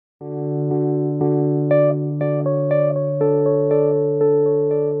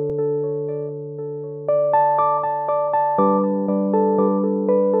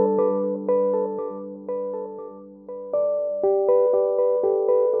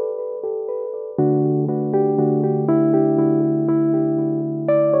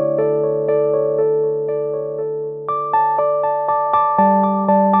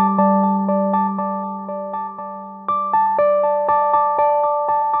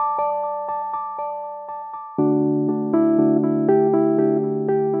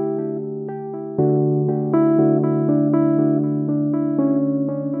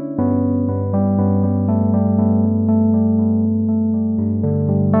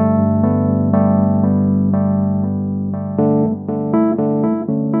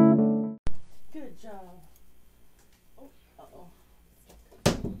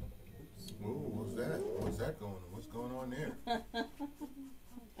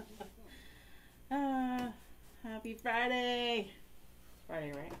Happy Friday. It's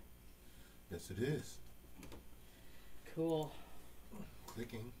Friday, right? Yes, it is. Cool.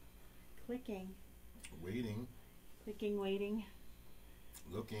 Clicking, Clicking. waiting, Clicking, waiting.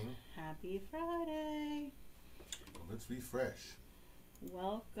 looking. Happy Friday. Well, let's refresh.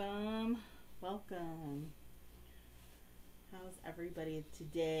 Welcome. Welcome. How's everybody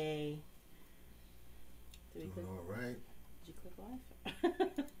today? Did we Doing click? all right. Did you click live?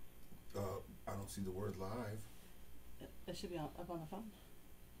 I don't see the word live. It should be up on the phone.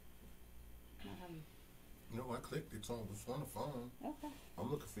 Not having. No, I clicked. It's on the phone. Okay. I'm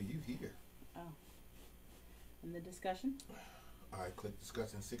looking for you here. Oh. In the discussion? I clicked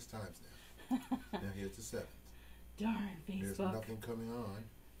discussing 6 times now. Now here's the 7th. Darn, Facebook. There's nothing coming on.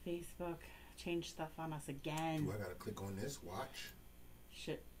 Facebook changed stuff on us again. Do I gotta click on this? Watch?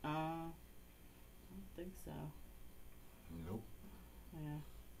 Shit. I don't think so. Nope. Yeah.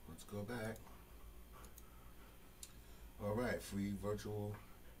 Let's go back. All right, free virtual.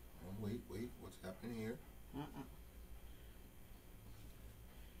 Oh, wait. What's happening here?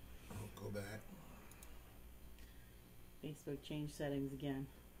 Oh, go back. Facebook changed settings again.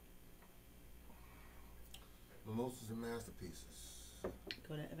 Mimosas and masterpieces.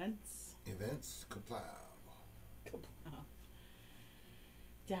 Go to events. Events, Kaplow.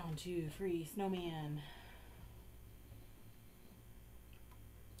 Down to free Snowman.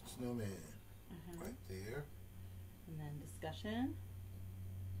 Snowman. Right there. And then discussion.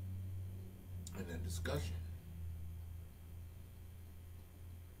 And then discussion.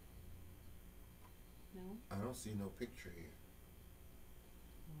 No? I don't see no picture here.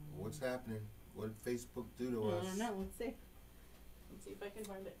 What's happening? What did Facebook do to us? I don't know. Let's see. Let's see if I can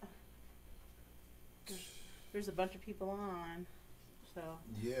find it. There's a bunch of people on. So.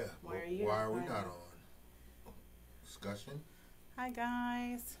 Yeah. Why are you? Why are we not on? Discussion. Hi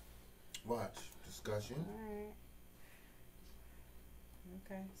guys. Watch. Discussion. Alright.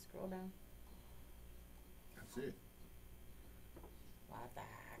 Okay, scroll down. That's it. What the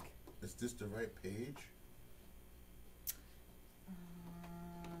heck? Is this the right page?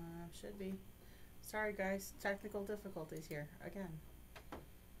 Should be. Sorry guys, technical difficulties here again.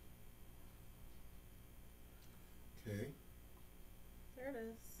 Okay. There it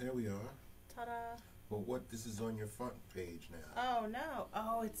is. There we are. Ta-da. Well, this is on your front page now. Oh no.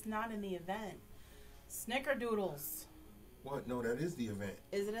 Oh, it's not in the event. Snickerdoodles. What? No, that is the event.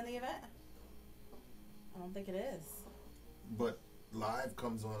 Is it in the event? I don't think it is. But live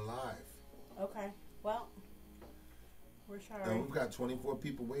comes on live. Okay. Well, we're sorry. And we've got 24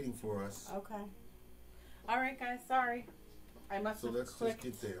 people waiting for us. Okay. All right, guys. Sorry. I must have clicked. So let's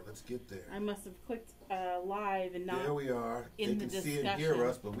just get there. Let's get there. I must have clicked live and not. There we are. In they the can see and hear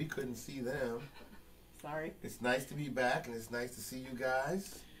us, but we couldn't see them. Sorry. It's nice to be back, and it's nice to see you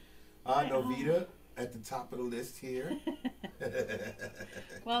guys. Novita at the top of the list here.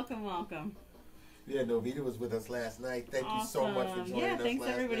 Welcome, welcome. Yeah, Novita was with us last night. Thank you so much for joining us. Yeah, thanks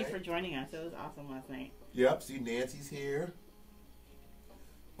everybody night. for joining us. It was awesome last night. Yep. See, Nancy's here.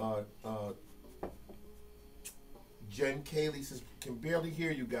 Jen Kaylee says, can barely hear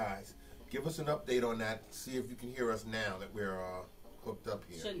you guys. Give us an update on that. See if you can hear us now that we're hooked up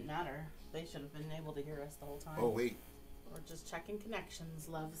here. Shouldn't matter. They should have been able to hear us the whole time. Oh, wait. We're just checking connections,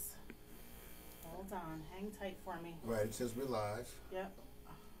 loves. Hold on. Hang tight for me. Right, it says we're live. Yep.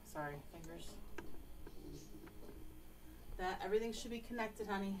 Oh, sorry, fingers. Everything should be connected,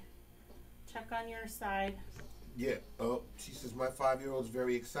 honey. Check on your side. Yeah. Oh, she says my 5-year-old's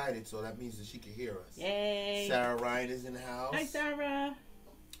very excited, so that means that she can hear us. Yay. Sarah Ryan is in the house. Hi, Sarah.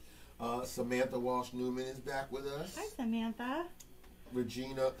 Samantha Walsh Newman is back with us. Hi, Samantha.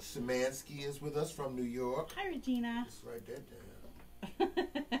 Regina Szymanski is with us from New York. Hi, Regina. Just write that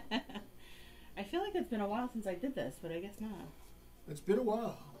down. I feel like it's been a while since I did this, but I guess not. It's been a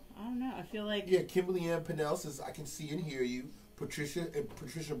while. I don't know. I feel like... Yeah, Kimberly Ann Pinnell says I can see and hear you. Patricia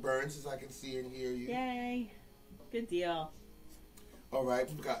Burns says I can see and hear you. Yay. Good deal. All right,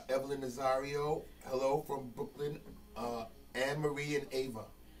 we've got Evelyn Nazario. Hello from Brooklyn. Anne-Marie and Ava.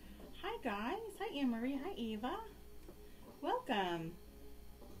 Hi, guys. Hi, Anne-Marie. Hi, Ava. Welcome.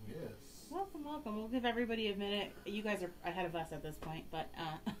 Yes. Welcome, welcome. We'll give everybody a minute. You guys are ahead of us at this point, but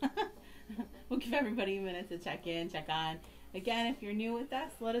we'll give everybody a minute to check in, check on. Again, if you're new with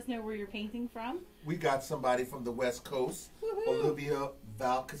us, let us know where you're painting from. We got somebody from the West Coast. Woohoo. Olivia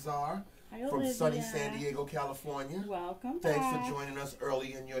Valcazar. Hi, from Olivia. sunny San Diego, California. Welcome Thanks back. for joining us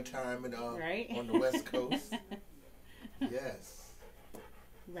early in your time at, right? on the West Coast. Yes.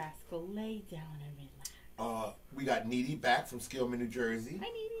 Rascal, lay down and relax. We got Needy back from Skillman, New Jersey. Hi,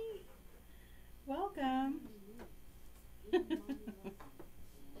 Needy. Welcome.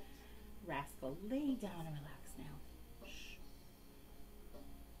 Rascal, So lay down and relax now. Shh.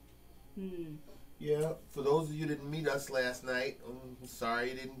 Yeah, for those of you that didn't meet us last night, I'm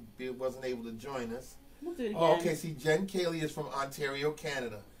sorry you wasn't able to join us. We'll do it again. Oh, okay, see, Jen Cayley is from Ontario,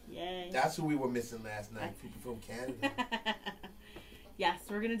 Canada. Yay. That's who we were missing last night, people from Canada. Yes,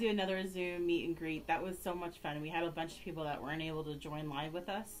 we're going to do another Zoom meet and greet. That was so much fun. We had a bunch of people that weren't able to join live with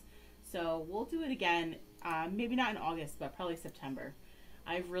us. So we'll do it again, maybe not in August, but probably September.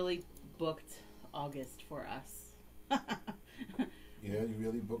 I've really booked August for us. Yeah, you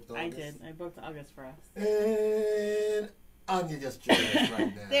really booked August? I did. I booked August for us. And Anya just joined us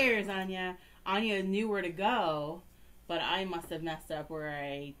right now. There's Anya. Anya knew where to go, but I must have messed up where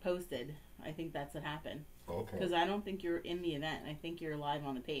I posted. I think that's what happened. Okay. Because I don't think you're in the event. I think you're live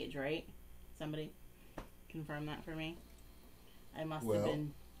on the page, right? Somebody confirm that for me. I must have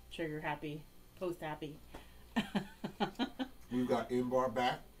been trigger happy, post happy. We've got Imbar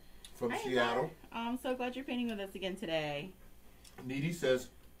back from Seattle. I'm so glad you're painting with us again today. Needy says,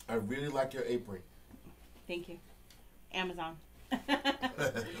 I really like your apron. Thank you. Amazon.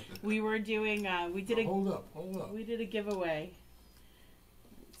 We were doing, Hold up. We did a giveaway.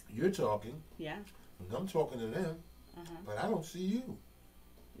 You're talking. Yeah. And I'm talking to them. But I don't see you.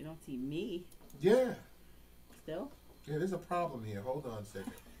 You don't see me. Yeah. Still? Yeah, there's a problem here. Hold on a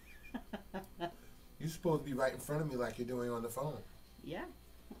second. You're supposed to be right in front of me like you're doing on the phone. Yeah.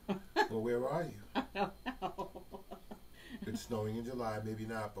 Well, where are you? I don't know. It's snowing in July, maybe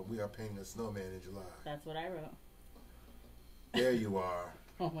not, but we are painting a snowman in July. That's what I wrote. There you are.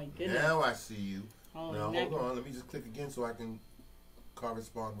 Oh my goodness. Now I see you. Oh, now hold on, let me just click again so I can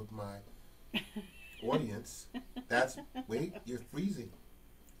correspond with my audience. Wait, you're freezing.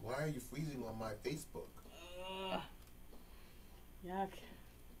 Why are you freezing on my Facebook? Yuck.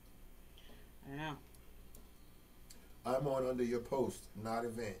 I don't know. I'm on under your post, not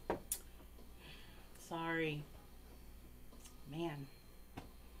event. Sorry. Man.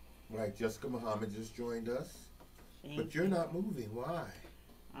 Right, Jessica Muhammad just joined us. But you're not moving. Why?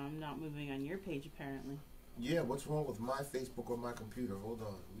 I'm not moving on your page, apparently. Yeah, what's wrong with my Facebook or my computer? Hold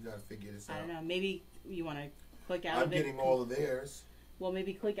on. We got to figure this out. I don't know. Maybe you want to click out of it. I'm getting all of theirs. Well,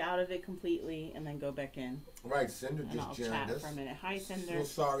 maybe click out of it completely and then go back in. Right, Cinder just I'll joined chat us. for a minute. Hi, Cinder. So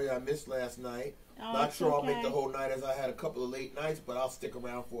sorry I missed last night. Oh, Not sure okay. I'll make the whole night as I had a couple of late nights, but I'll stick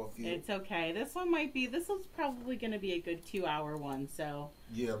around for a few. It's okay. This is probably going to be a good 2-hour one, so.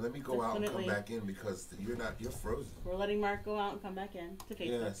 Yeah, let me go out and come back in because you're frozen. We're letting Mark go out and come back in to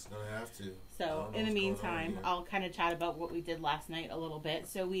Facebook. Yes, gonna have to. So in the meantime, I'll kind of chat about what we did last night a little bit.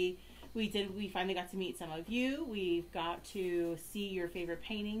 So we finally got to meet some of you. We've got to see your favorite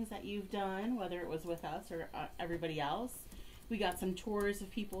paintings that you've done, whether it was with us or everybody else. We got some tours of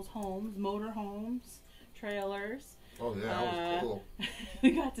people's homes, motor homes, trailers. Oh yeah, that was cool.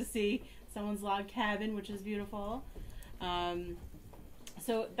 We got to see someone's log cabin, which is beautiful.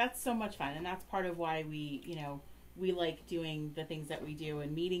 So that's so much fun, and that's part of why we like doing the things that we do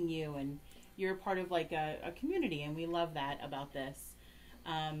and meeting you, and you're part of like a community, and we love that about this.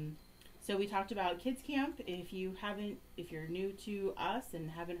 So we talked about Kids Camp. If you're new to us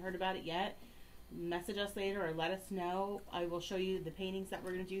and haven't heard about it yet, message us later or let us know. I will show you the paintings that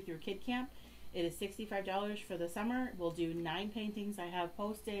we're going to do through Kid Camp. It is $65 for the summer. We'll do 9 paintings I have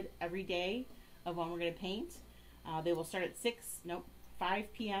posted every day of when we're going to paint. They will start at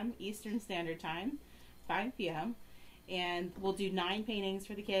 5 p.m. Eastern Standard Time, 5 p.m. And we'll do 9 paintings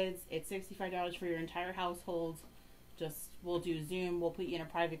for the kids. It's $65 for your entire household. We'll do Zoom. We'll put you in a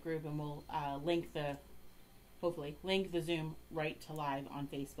private group, and we'll hopefully link the Zoom right to live on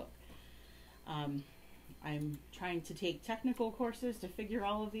Facebook. I'm trying to take technical courses to figure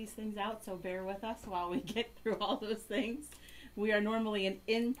all of these things out, so bear with us while we get through all those things. We are normally an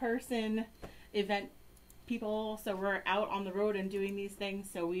in-person event people, so we're out on the road and doing these things,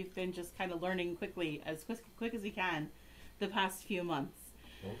 so we've been just kind of learning quickly, as quick as we can, the past few months.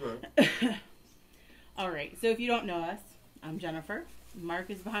 Okay. All right, so if you don't know us, I'm Jennifer. Mark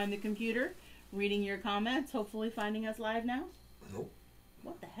is behind the computer, reading your comments, hopefully finding us live now. Nope.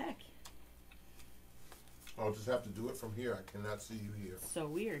 What the heck? I'll just have to do it from here. I cannot see you here. So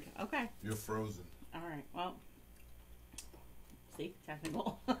weird. Okay. You're frozen. All right. Well, see,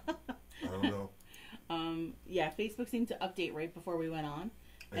 technical. I don't know. Yeah, Facebook seemed to update right before we went on,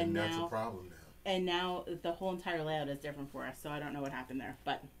 and that's a problem now. And now the whole entire layout is different for us, so I don't know what happened there.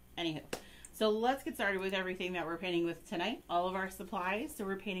 But anywho, so let's get started with everything that we're painting with tonight. All of our supplies. So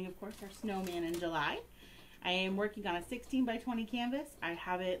we're painting, of course, our snowman in July. I am working on a 16 by 20 canvas. I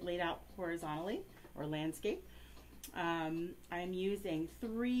have it laid out horizontally, or landscape. I'm using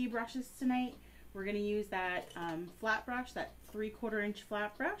 3 brushes tonight. We're going to use that flat brush, that 3/4 inch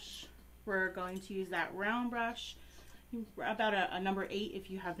flat brush. We're going to use that round brush, about a number 8 if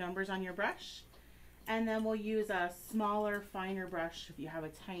you have numbers on your brush. And then we'll use a smaller, finer brush if you have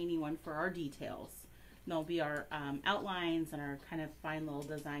a tiny one for our details. And there'll be our outlines and our kind of fine little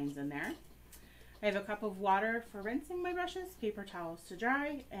designs in there. I have a cup of water for rinsing my brushes, paper towels to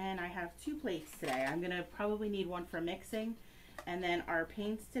dry, and I have 2 plates today. I'm going to probably need one for mixing. And then our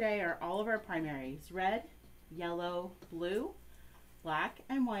paints today are all of our primaries: red, yellow, blue, black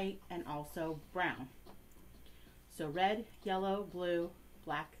and white, and also brown. So red, yellow, blue,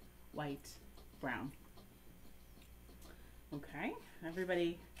 black, white, brown. Okay,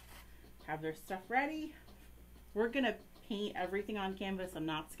 everybody have their stuff ready. We're going to paint everything on canvas. I'm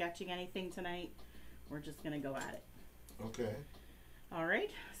not sketching anything tonight. We're just going to go at it. Okay. All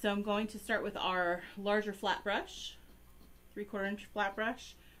right, so I'm going to start with our larger flat brush, 3/4 inch flat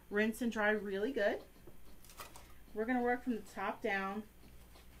brush. Rinse and dry really good. We're going to work from the top down,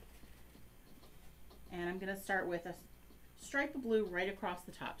 and I'm going to start with a stripe of blue right across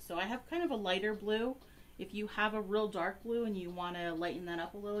the top. So I have kind of a lighter blue. If you have a real dark blue and you want to lighten that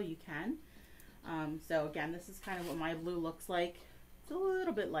up a little, you can. So again, this is kind of what my blue looks like. It's a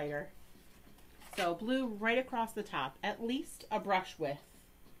little bit lighter. So blue right across the top, at least a brush width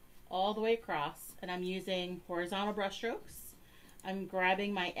all the way across, and I'm using horizontal brush strokes. I'm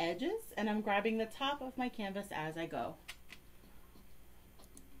grabbing my edges and I'm grabbing the top of my canvas as I go.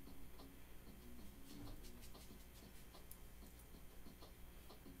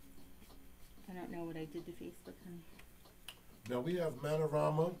 I don't know what I did to Facebook, honey. Now we have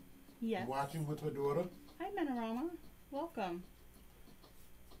Manorama Yes. watching with her daughter. Hi, Manorama. Welcome.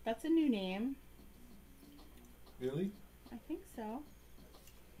 That's a new name. Really? I think so.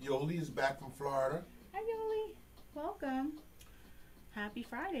 Yoli is back from Florida. Hi, Yoli. Welcome. Happy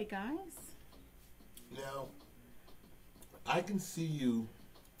Friday, guys. Now, I can see you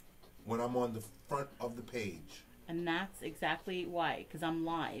when I'm on the front of the page. And that's exactly why, because I'm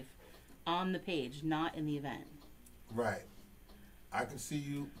live on the page, not in the event. Right. I can see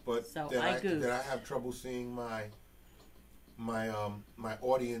you, but So then I goofed. then I have trouble seeing my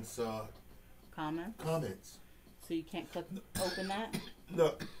audience comments. So you can't click open that?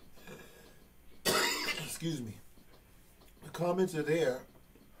 No. Excuse me. The comments are there,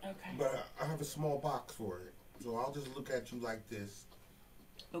 Okay. but I have a small box for it. So I'll just look at you like this.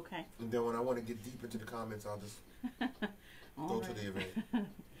 Okay. And then when I want to get deep into the comments, I'll just go to the event.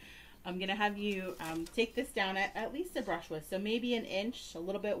 I'm going to have you take this down at least a brush width. So maybe an inch, a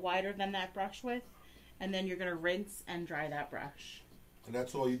little bit wider than that brush width. And then you're going to rinse and dry that brush. And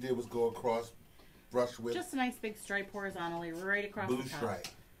that's all you did was go across, brush with Just a nice big stripe horizontally right across blue the top. stripe.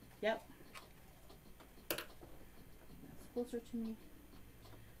 Yep. That's closer to me.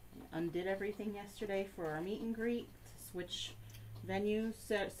 I undid everything yesterday for our meet and greet. Switch venues,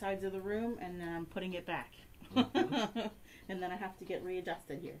 sides of the room, and then I'm putting it back. Mm-hmm. And then I have to get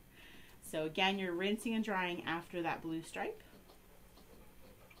readjusted here. So again, you're rinsing and drying after that blue stripe.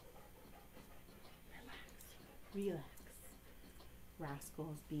 Relax.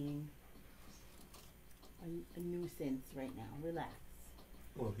 Rascal is being a nuisance right now. Relax.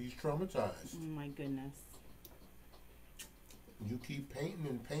 Well, he's traumatized. Oh my goodness. You keep painting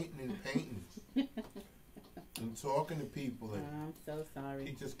and painting and painting and talking to people, and I'm so sorry.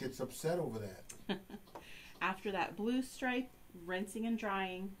 he just gets upset over that. After that blue stripe, rinsing and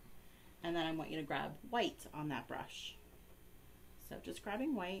drying, and then I want you to grab white on that brush. So just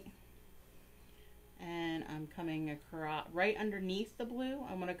grabbing white, and I'm coming across right underneath the blue.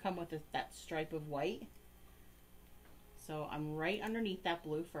 I'm going to come with that stripe of white. So I'm right underneath that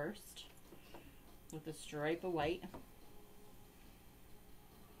blue first with a stripe of white.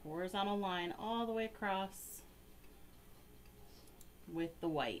 Horizontal line all the way across with the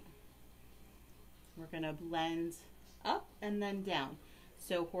white. We're going to blend up and then down.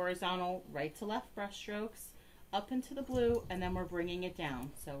 So horizontal right to left brush strokes up into the blue, and then we're bringing it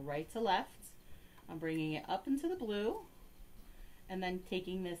down. So right to left, I'm bringing it up into the blue and then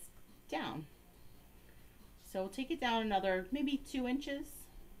taking this down. So we'll take it down another maybe 2 inches.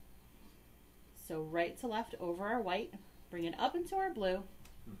 So right to left over our white, bring it up into our blue,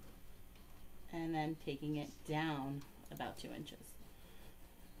 and then taking it down about 2 inches.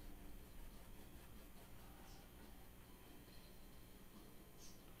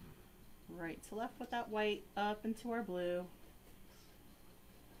 Right to left with that white up into our blue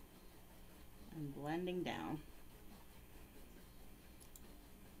and blending down.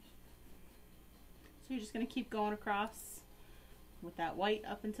 So you're just going to keep going across with that white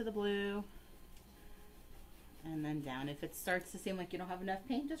up into the blue and then down. If it starts to seem like you don't have enough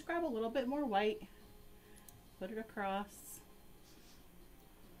paint, just grab a little bit more white, put it across,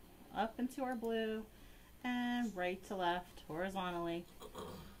 up into our blue and right to left horizontally,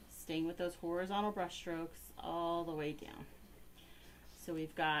 staying with those horizontal brush strokes all the way down. So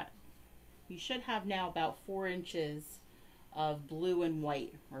we've got, you should have now about 4 inches of blue and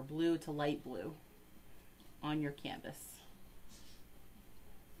white, or blue to light blue, on your canvas.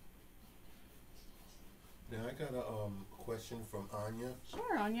 Now I got a question from Anya.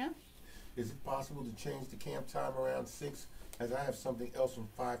 Sure, Anya. Is it possible to change the camp time around 6, as I have something else from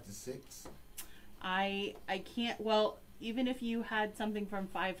 5 to 6? I can't, well, even if you had something from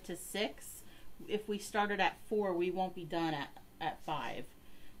 5 to 6, if we started at 4, we won't be done at 5.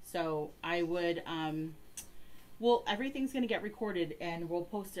 So I would, well, everything's going to get recorded, and we'll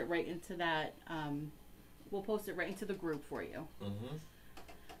post it right into that, we'll post it right into the group for you. Mm-hmm.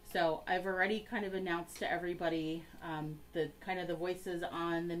 So I've already kind of announced to everybody, the kind of the voices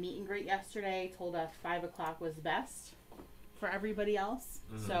on the meet and greet yesterday told us 5 o'clock was best for everybody else.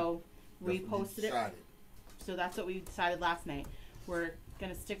 Mm-hmm. So we That's what you posted it. decided. So that's what we decided last night. We're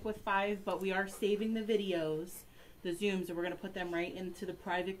going to stick with 5, but we are saving the videos, the Zooms, and we're going to put them right into the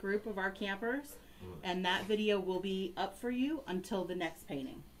private group of our campers. Mm. And that video will be up for you until the next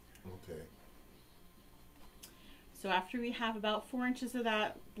painting. Okay. So after we have about 4 inches of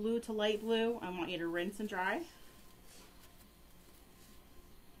that blue to light blue, I want you to rinse and dry.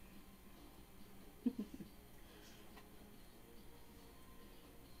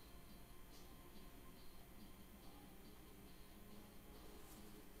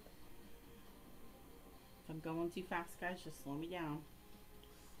 If I'm going too fast, guys, just slow me down.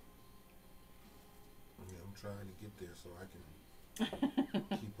 Yeah, I'm trying to get there so I can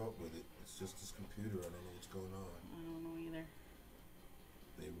keep up with it. It's just this computer. I don't know what's going on. I don't know either.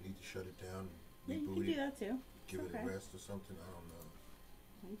 Maybe we need to shut it down, Yeah, you reboot can do it, that too. give It's it okay. a rest or something. I don't know.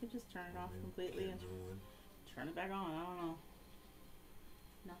 You can just turn it off Maybe completely get and a new one. turn it back on. I don't know.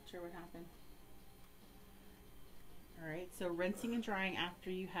 Not sure what happened. Alright, so rinsing and drying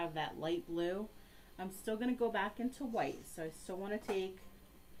after you have that light blue. I'm still going to go back into white. So I still want to take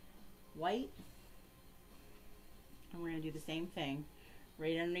white. And we're going to do the same thing.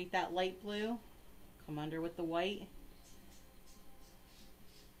 Right underneath that light blue. Come under with the white.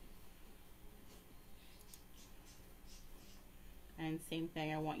 And same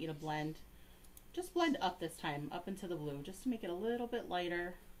thing, I want you to blend. Just blend up this time, up into the blue, just to make it a little bit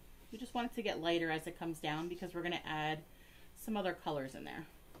lighter. We just want it to get lighter as it comes down because we're going to add some other colors in there.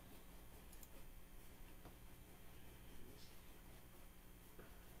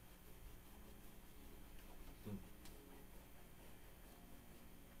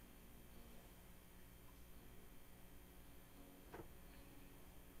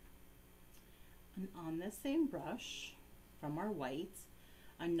 And on this same brush from our whites,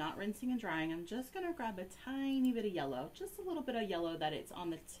 I'm not rinsing and drying. I'm just going to grab a tiny bit of yellow, just a little bit of yellow that it's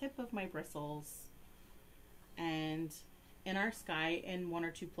on the tip of my bristles. And in our sky, in 1 or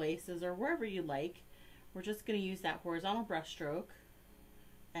 2 places or wherever you like, we're just going to use that horizontal brush stroke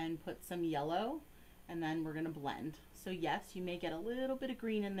and put some yellow, and then we're going to blend. So yes, you may get a little bit of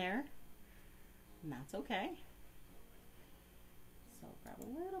green in there, and that's okay. So grab a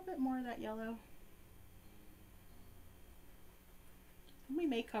little bit more of that yellow. And we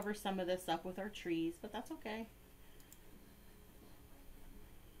may cover some of this up with our trees, but that's okay.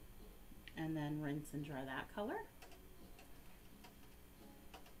 And then rinse and dry that color.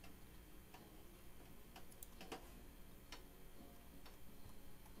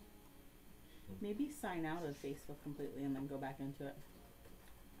 Maybe sign out of Facebook completely and then go back into it.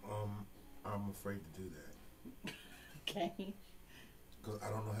 I'm afraid to do that. Okay. Because I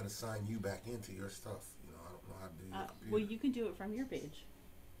don't know how to sign you back into your stuff. You know, I don't know how to do your computer. Well, you can do it from your page.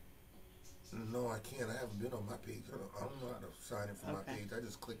 No, I can't. I haven't been on my page. I don't know how to sign in from my Okay. page. I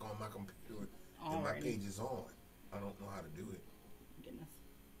just click on my computer and Alrighty. my page is on. I don't know how to do it. Goodness.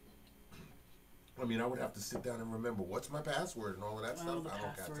 I mean, I would have to sit down and remember what's my password and all of that Oh, stuff. the I don't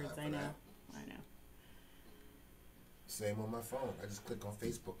got passwords. time for I know. that. I know. Same on my phone. I just click on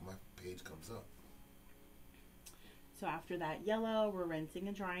Facebook, my page comes up. So after that yellow, we're rinsing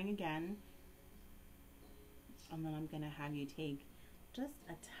and drying again. And then I'm going to have you take just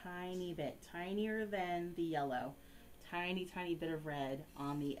a tiny bit, tinier than the yellow, tiny bit of red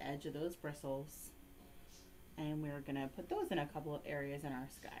on the edge of those bristles. And we're going to put those in a couple of areas in our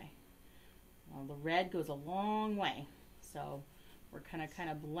sky. Well, the red goes a long way. So we're going to kind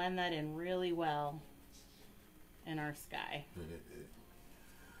of blend that in really well in our sky.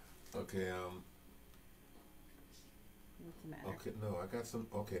 Okay, What's the matter? okay, no, I got some,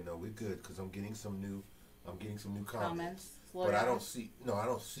 okay, no, we're good, because I'm getting some new comments. Slow But down. I don't see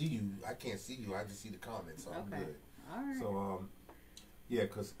you, I can't see you, I just see the comments, so I'm Okay. good. All right. So, Yeah,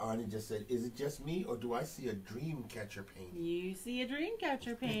 because Anya just said, is it just me or do I see a dream catcher painting? You see a dream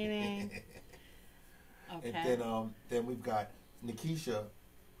catcher painting. Okay. And then we've got Nikisha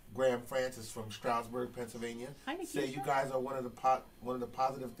Graham Francis from Stroudsburg, Pennsylvania. Hi, Nikisha. Say you guys are one of the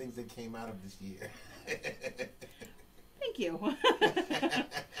positive things that came out of this year. Thank you.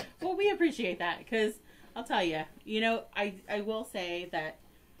 Well, we appreciate that because I'll tell you, I will say that,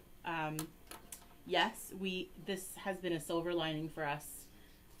 yes, this has been a silver lining for us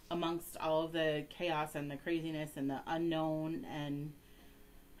amongst all of the chaos and the craziness and the unknown and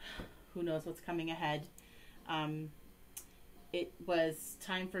who knows what's coming ahead. It was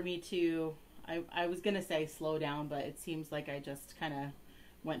time for me to, I was going to say slow down, but it seems like I just kind of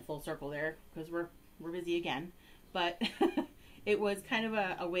went full circle there because we're busy again. But it was kind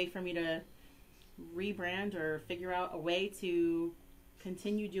of a way for me to rebrand or figure out a way to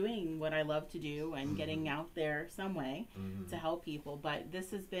continue doing what I love to do and getting out there some way to help people. But this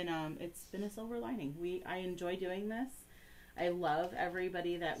has been, it's been a silver lining. I enjoy doing this. I love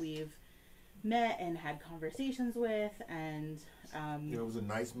everybody that we've met and had conversations with, and it was a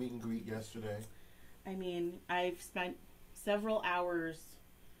nice meet and greet yesterday. I mean, I've spent several hours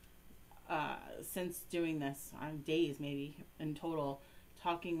since doing this, days maybe in total,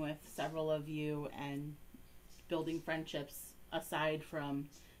 talking with several of you and building friendships aside from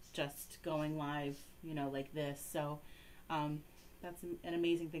just going live, like this. So that's an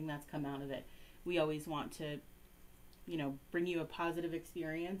amazing thing that's come out of it. We always want to bring you a positive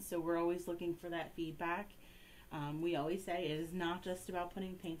experience. So we're always looking for that feedback. We always say it is not just about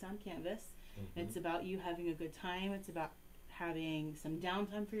putting paint on canvas. It's about you having a good time. It's about having some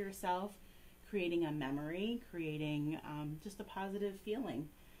downtime for yourself, creating a memory, creating just a positive feeling.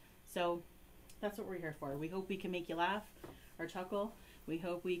 So that's what we're here for. We hope we can make you laugh or chuckle. We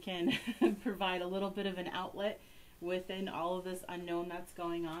hope we can provide a little bit of an outlet within all of this unknown that's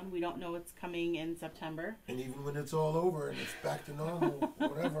going on. We don't know what's coming in September. And even when it's all over and it's back to normal,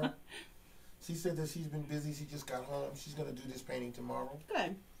 whatever. She said that she's been busy. She just got home. She's going to do this painting tomorrow.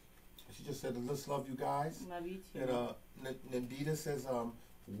 Good. She just said, let's love you guys. Love you too. And Nandita says,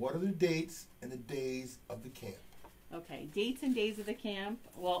 what are the dates and the days of the camp? Okay, dates and days of the camp.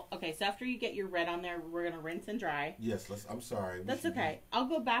 Well, okay, so after you get your red on there, we're going to rinse and dry. Yes, I'm sorry. That's okay. I'll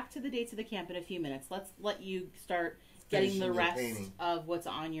go back to the dates of the camp in a few minutes. Let's let you start getting the rest of what's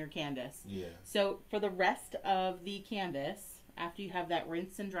on your canvas. Yeah. So for the rest of the canvas, after you have that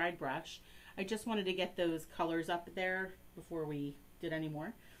rinse and dried brush, I just wanted to get those colors up there before we did any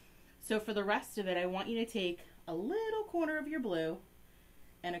more. So for the rest of it, I want you to take a little corner of your blue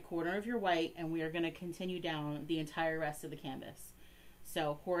and a corner of your white, and we are going to continue down the entire rest of the canvas.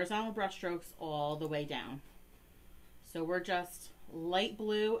 So horizontal brush strokes all the way down. So we're just light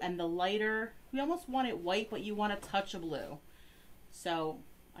blue, and the lighter, we almost want it white, but you want a touch of blue. So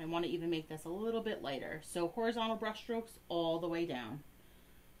I want to even make this a little bit lighter. So horizontal brush strokes all the way down.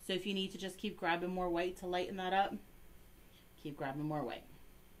 So if you need to just keep grabbing more white to lighten that up, keep grabbing more white.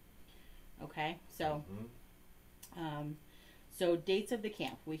 Okay, so so dates of the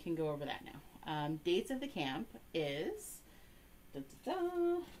camp, we can go over that now. Dates of the camp is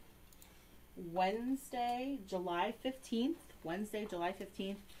Wednesday, July 15th. Wednesday, July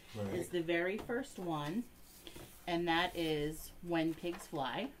 15th is the very first one, and that is When Pigs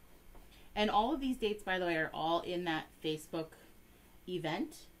Fly. And all of these dates, by the way, are all in that Facebook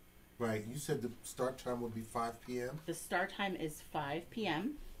event. Right. You said the start time would be 5 p.m.? The start time is 5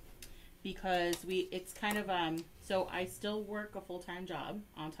 p.m. because it's kind of, so I still work a full-time job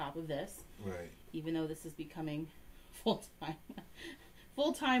on top of this. Right. Even though this is becoming full-time.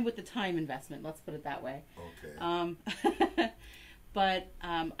 Full-time with the time investment, let's put it that way. Okay. But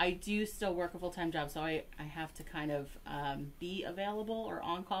I do still work a full-time job, so I have to kind of be available or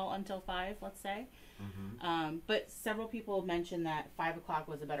on call until 5, let's say. But several people mentioned that 5 o'clock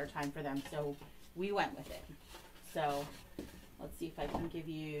was a better time for them, so we went with it. So let's see if I can give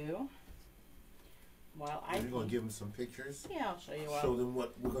you... You're going to give them some pictures? Yeah, I'll show you what. Show them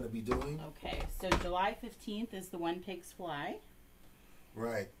what we're going to be doing? Okay, so July 15th is the When Pigs Fly.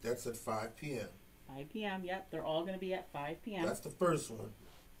 Right, that's at 5 p.m. 5 p.m., yep, they're all going to be at 5 p.m. That's the first one.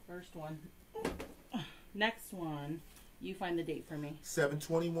 First one. Next one, you find the date for me.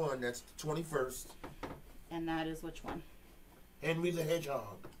 7/21, that's the 21st. And that is which one? Henry the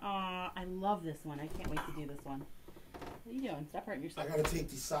Hedgehog. I love this one. I can't wait to do this one. What are you doing? Stop hurting yourself. I gotta take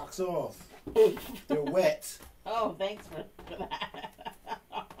these socks off. They're wet. Oh, thanks for that.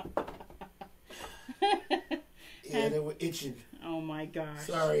 Yeah, they were itching. Oh my gosh.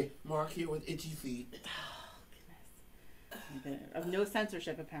 Sorry, Mark here with itchy feet. Oh, goodness. No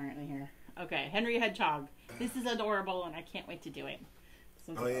censorship apparently here. Okay, Henry Hedgehog. This is adorable and I can't wait to do it.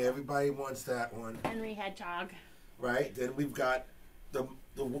 Oh yeah, everybody wants that one. Henry Hedgehog. Right. Then we've got the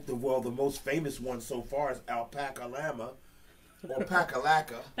most famous one so far is Alpaca Llama, or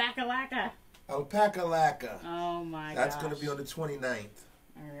Pakalaka. Pakalaka. Alpaca Laka. Oh my god. That's going to be on the 29th.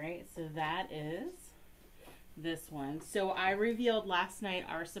 All right, so that is this one. So I revealed last night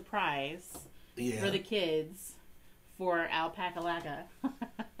our surprise for the kids for Alpaca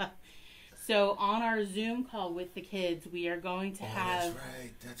Laka. So on our Zoom call with the kids, we are going to have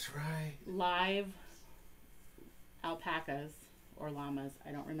that's right. live alpacas or llamas.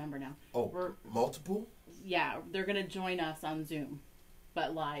 I don't remember now. Oh, multiple? Yeah, they're going to join us on Zoom,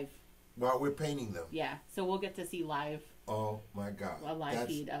 but live. While we're painting them? Yeah, so we'll get to see live. Oh my God. A live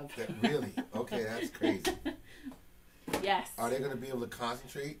feed of. Really? Okay, that's crazy. Yes. Are they going to be able to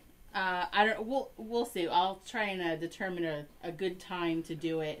concentrate? I don't. We'll see. I'll try and determine a good time to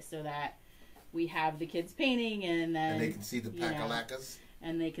do it so that we have the kids painting and then they can see the Pacalakas.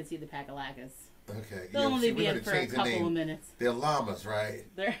 And they can see the Pacalakas. Okay. They'll only be in for a couple of minutes. They're llamas, right?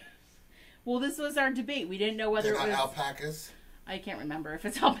 Well, this was our debate. We didn't know whether they're it was alpacas. I can't remember if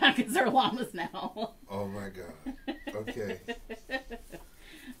it's alpacas or llamas now. Oh my God. Okay.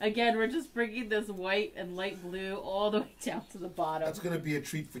 Again, we're just bringing this white and light blue all the way down to the bottom. That's going to be a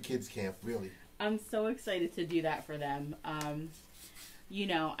treat for kids camp, really. I'm so excited to do that for them. You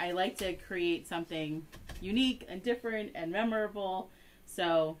know, I like to create something unique and different and memorable.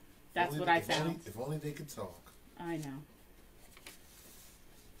 So that's what I found. If only they could talk. I know.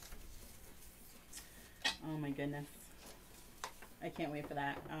 Oh my goodness. I can't wait for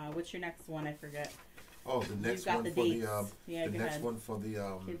that. What's your next one? I forget. Oh, the next one for the next one for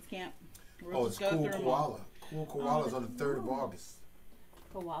the kids camp. Oh, it's Cool Koala. Cool Koala's on the 3rd of August.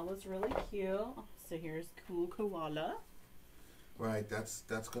 Koala's really cute. So here's Cool Koala. Right, that's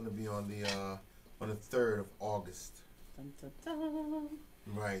going to be on the 3rd of August. Dun, dun, dun.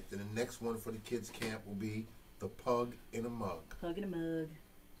 Right. Then the next one for the kids camp will be the Pug in a Mug. Pug in a Mug.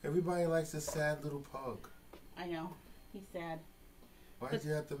 Everybody likes a sad little pug. I know. He's sad. Why'd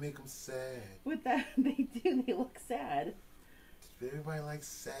you have to make them sad? With that, they do. They look sad. Everybody likes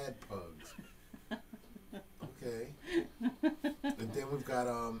sad pugs. Okay. And then we've got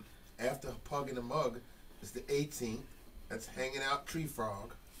after Pug in a Mug, it's the 18th. That's Hanging Out Tree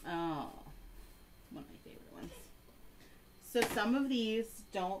Frog. Oh, one of my favorite ones. So some of these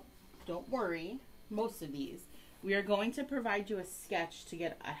don't worry. Most of these, we are going to provide you a sketch to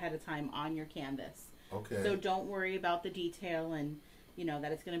get ahead of time on your canvas. Okay. So don't worry about the detail and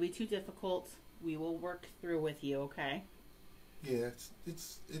that it's going to be too difficult. We will work through with you. Okay. Yeah,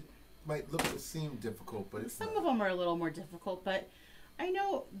 it might seem difficult, but it's some not. of them are a little more difficult. But I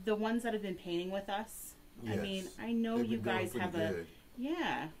know the ones that have been painting with us. Yes. I mean, I know you guys have good.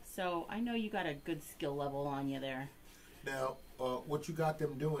 So I know you got a good skill level on you there. Now, what you got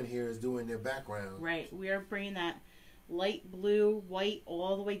them doing here is doing their background. Right. We are bringing that light blue, white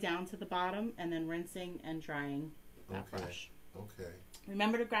all the way down to the bottom, and then rinsing and drying that brush. Okay.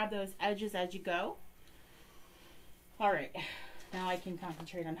 Remember to grab those edges as you go. All right. Now I can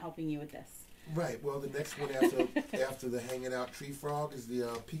concentrate on helping you with this. Right. Well, the next one after the Hanging Out Tree Frog is the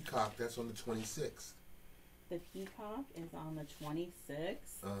Peacock. That's on the 26th. The Peacock is on the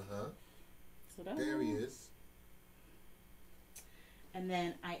 26th. Uh-huh. Ta-da. There he is. And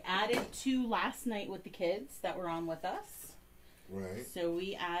then I added 2 last night with the kids that were on with us. Right. So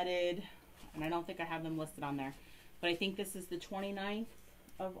we added, and I don't think I have them listed on there, but I think this is the 29th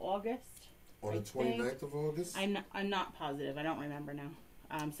of August. On the 29th of August? I'm not positive. I don't remember now.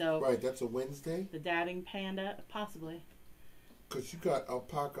 So right, that's a Wednesday? The Dadding Panda, possibly. Because you got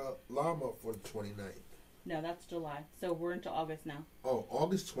Alpaca Llama for the 29th. No, that's July. So we're into August now. Oh,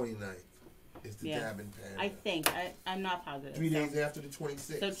 August 29th is the Dabbing Panda. I think. I'm not positive. 3 days after the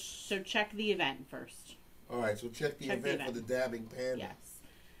 26th. So check the event first. All right, so check the event for the Dabbing Panda. Yes.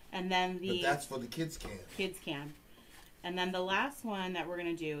 And then But that's for the kids camp. Kids camp. And then the last one that we're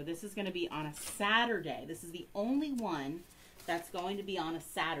going to do, this is going to be on a Saturday. This is the only one that's going to be on a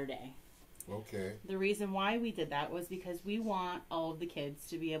Saturday. Okay. The reason why we did that was because we want all of the kids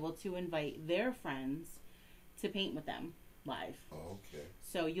to be able to invite their friends to paint with them live. Okay.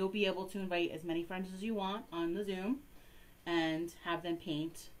 So you'll be able to invite as many friends as you want on the Zoom and have them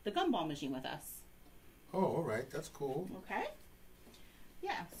paint the gumball machine with us. Oh, all right. That's cool. Okay.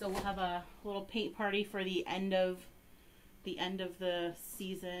 Yeah, so we'll have a little paint party for the end of the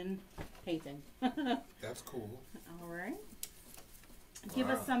season painting. That's cool. All right. Give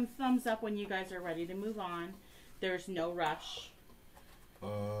us some thumbs up when you guys are ready to move on. There's no rush.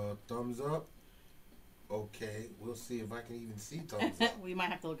 Thumbs up. Okay, we'll see if I can even see thumbs up. We might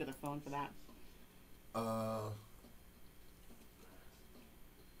have to look at the phone for that.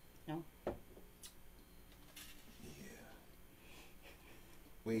 No. Yeah.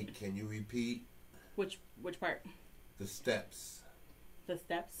 Wait, can you repeat? Which part? The steps. The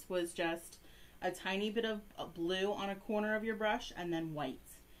steps was just a tiny bit of blue on a corner of your brush and then white.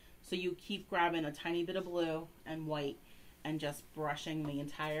 So you keep grabbing a tiny bit of blue and white and just brushing the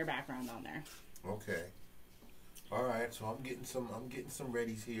entire background on there. Okay. All right, so I'm getting some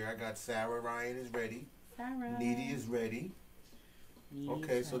readies here. I got Sarah Ryan is ready. Sarah. Needy is ready.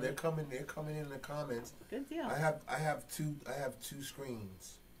 Okay, so they're coming in the comments. Good deal. I have two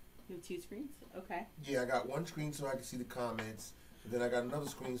screens. You have 2 screens? Okay. Yeah, I got one screen so I can see the comments, and then I got another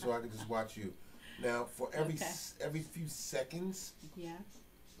screen so I can just watch you. Now, for every few seconds, yeah,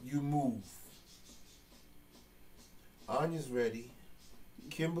 you move. Anya's ready.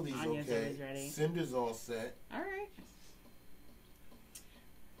 Kimberly's okay. Ready. Cinder's all set. All right.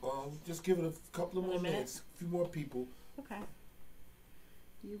 Just give it a couple of more minutes. A few more people. Okay.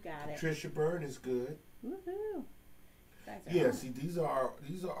 You got it. Trisha Byrne is good. Woohoo! Yeah, see, these are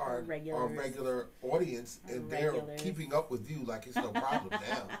our regular audience, and they're keeping up with you like it's no problem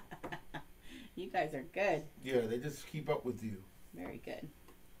now. You guys are good. Yeah, they just keep up with you. Very good.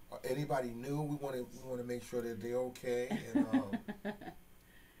 Anybody new? We want to make sure that they're okay. And,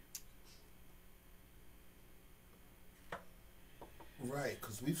 right,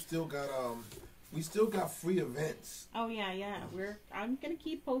 because we still got free events. Oh yeah. I'm gonna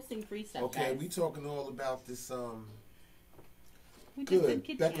keep posting free stuff. Okay, guys. we talking all about this. We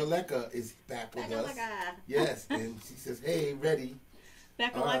Good. Becca Lecca is back with us. Yes, and she says, "Hey, ready."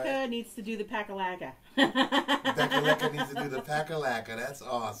 Becca Lecca needs to do the Pack-a-Lacka. Becca Lecca needs to do the Pack-a-Lacka. That's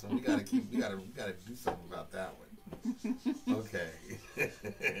awesome. We gotta do something about that one. Okay.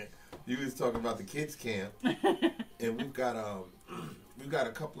 You was talking about the kids camp, and we've got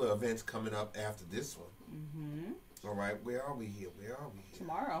a couple of events coming up after this one. Mm-hmm. All right, where are we here?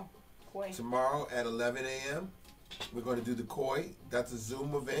 Tomorrow. Koi. Tomorrow at 11 a.m. We're going to do the Koi. That's a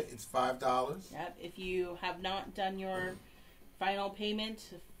Zoom event. It's $5. Yep. If you have not done your final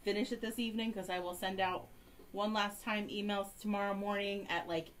payment, finish it this evening, because I will send out one last time emails tomorrow morning at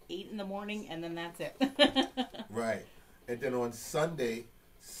like 8 in the morning, and then that's it. Right. And then on Sunday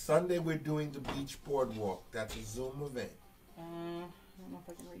we're doing the beach boardwalk. That's a Zoom event. I don't know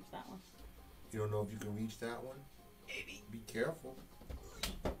if I can reach that one. You don't know if you can reach that one? Maybe. Be careful.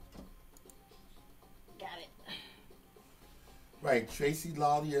 Got it. Right. Tracy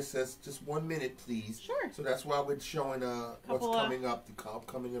Lawlier says, just 1 minute, please. Sure. So that's why we're showing what's coming up, the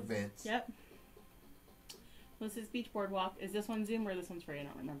upcoming events. Yep. This is Beach Boardwalk. Is this one Zoom or this one's free? I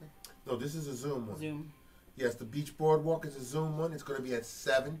don't remember. No, this is a Zoom one. Zoom. Yes, the Beach Boardwalk is a Zoom one. It's going to be at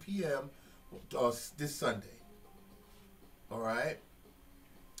 7 p.m. This Sunday. All right?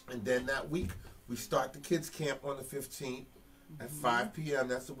 And then that week, we start the kids' camp on the 15th at 5 p.m.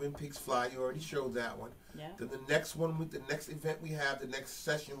 That's the Wind Peaks Fly. You already showed that one. Yeah. Then the next event we have, the next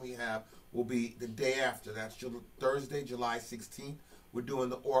session we have, will be the day after. That's Thursday, July 16th. We're doing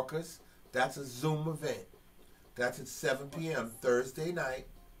the Orcas. That's a Zoom event. That's at 7 p.m. Thursday night.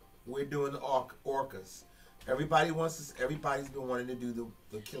 We're doing the Orcas. Everybody's been wanting to do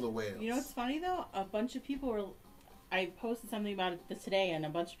the killer whales. You know what's funny though? A bunch of people were. I posted something about it today, and a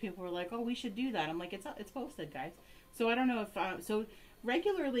bunch of people were like, "Oh, we should do that." I'm like, "It's posted, guys." So I don't know if so.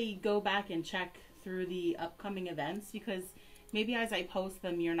 Regularly go back and check through the upcoming events, because maybe as I post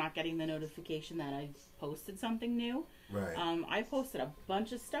them, you're not getting the notification that I've posted something new. Right. I posted a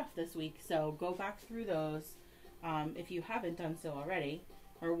bunch of stuff this week, so go back through those if you haven't done so already,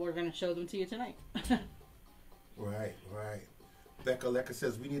 or we're going to show them to you tonight. Right. Becca Lecca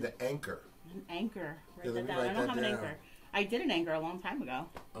says we need an anchor. An anchor. Write that down. I don't have an anchor. I did an anchor a long time ago.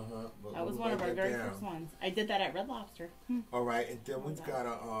 That was one of our very first ones. I did that at Red Lobster. All right, and then we've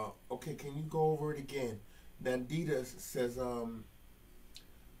got okay, can you go over it again? Nandita says, do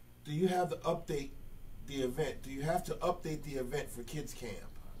you have to update the event? Do you have to update the event for kids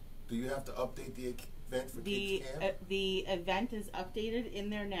camp? Do you have to update the event for kids camp? The event is updated in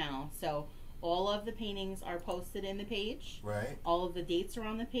there now, so all of the paintings are posted in the page. Right. All of the dates are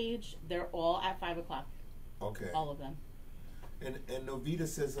on the page. They're all at 5 o'clock. Okay. All of them. And Novita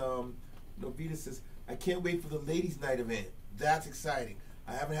says, I can't wait for the ladies' night event. That's exciting.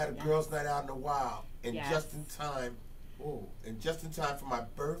 I haven't had a girls' night out in a while, and just in time for my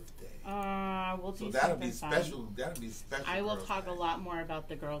birthday. We'll do so that'll be fun. special. That'll be special. I will talk a lot more about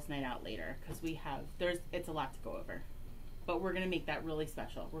the girls' night out later, because it's a lot to go over. But we're going to make that really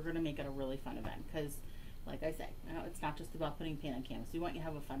special. We're going to make it a really fun event, because, like I say, it's not just about putting paint on canvas. We want you to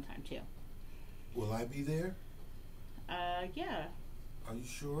have a fun time, too. Will I be there? Yeah. Are you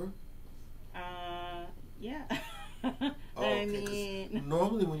sure? Yeah. I mean,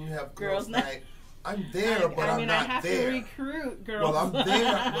 normally when you have girls' night, night, I'm there, but I'm not I have there. to recruit girls. Well,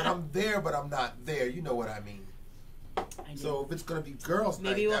 I'm there, but I'm not there. You know what I mean. I do. So if it's going to be girls'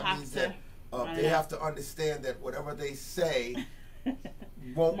 Maybe night, we'll that have means to, that they have to understand that whatever they say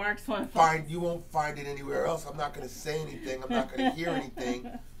won't Mark's you won't find it anywhere else. I'm not going to say anything. I'm not going to hear anything.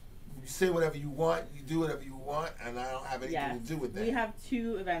 You say whatever you want. You do whatever you want, and I don't have anything to do with that. We have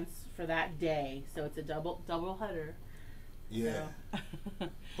 2 events for that day, so it's a double header. Yeah. So.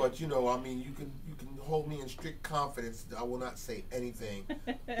 But you know, I mean, you can hold me in strict confidence. I will not say anything.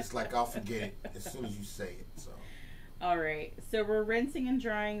 It's like I'll forget it as soon as you say it. So. All right. So we're rinsing and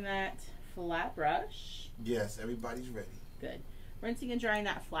drying that flat brush. Yes, everybody's ready. Good. Rinsing and drying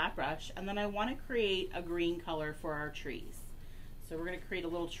that flat brush, and then I want to create a green color for our trees. So we're going to create a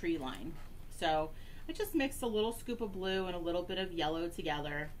little tree line. So I just mixed a little scoop of blue and a little bit of yellow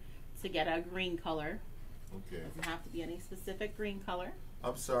together to get a green color. Okay. Doesn't have to be any specific green color.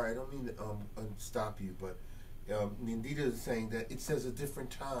 I'm sorry, I don't mean to stop you, but Nindita is saying that it says a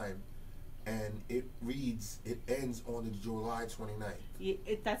different time, and it ends on the July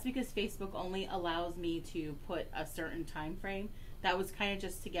 29th. That's because Facebook only allows me to put a certain time frame. That was kind of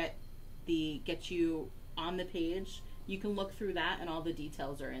just to get you on the page. You can look through that, and all the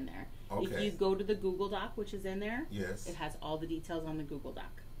details are in there. Okay. If you go to the Google Doc, which is in there, yes, it has all the details on the Google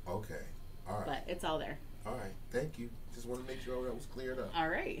Doc. Okay. All right. But it's all there. All right. Thank you. Just want to make sure that was cleared up. All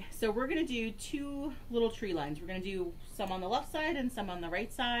right. So we're going to do 2 little tree lines. We're going to do some on the left side and some on the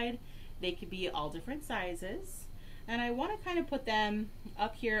right side. They could be all different sizes. And I want to kind of put them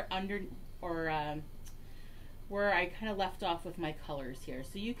up here under, or where I kind of left off with my colors here.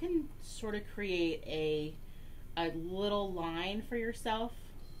 So you can sort of create a little line for yourself.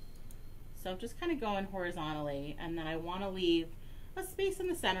 So I'm just kind of going horizontally, and then I want to leave a space in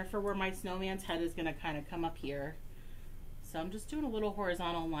the center for where my snowman's head is going to kind of come up here. So I'm just doing a little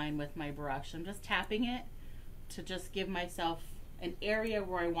horizontal line with my brush. I'm just tapping it to just give myself an area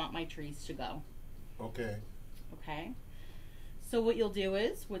where I want my trees to go. Okay. Okay. So what you'll do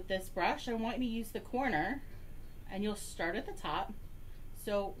is, with this brush, I want you to use the corner, and you'll start at the top.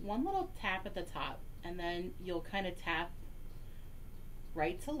 So one little tap at the top, and then you'll kind of tap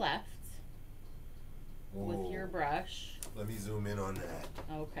right to left with your brush. Let me zoom in on that.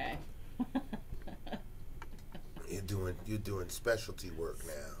 Okay. You're doing specialty work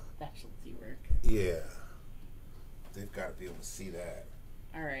now. Specialty work. Yeah. They've got to be able to see that.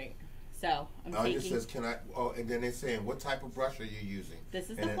 All right. So I'm taking. Anya says, "Can I?" Oh, and then they're saying, "What type of brush are you using?" This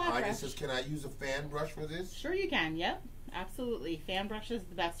is and the flat brush. Anya says, "Can I use a fan brush for this?" Sure, you can. Yep, absolutely. Fan brush is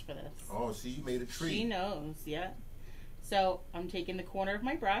the best for this. Oh, see, you made a tree. She knows. Yeah. So I'm taking the corner of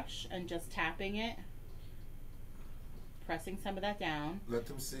my brush and just tapping it, pressing some of that down. Let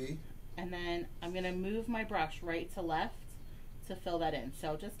them see. And then I'm going to move my brush right to left to fill that in.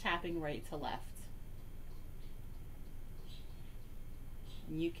 So just tapping right to left.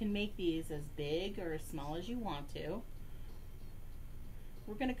 And you can make these as big or as small as you want to.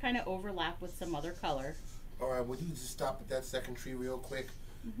 We're going to kind of overlap with some other color. All right, would you just stop at that second tree real quick?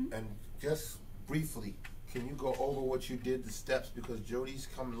 And just briefly, can you go over what you did, the steps, because Jody's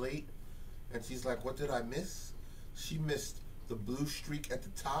come late and she's like, what did I miss? She missed the blue streak at the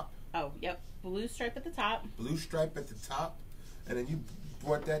top. Oh, yep. Blue stripe at the top. Blue stripe at the top. And then you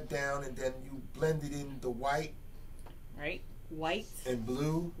brought that down, and then you blended in the white. Right. White. And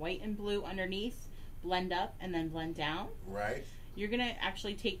blue. White and blue underneath. Blend up and then blend down. Right. You're going to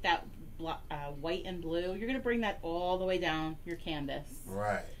actually take that white and blue. You're going to bring that all the way down your canvas.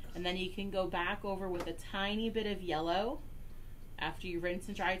 Right. And then you can go back over with a tiny bit of yellow. After you rinse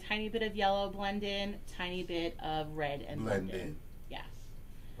and dry, tiny bit of yellow, blend in, tiny bit of red and blend in. Yeah.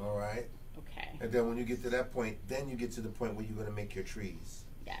 All right. Okay. And then when you get to that point, then you get to the point where you're going to make your trees.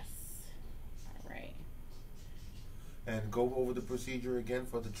 Yes. All right. And go over the procedure again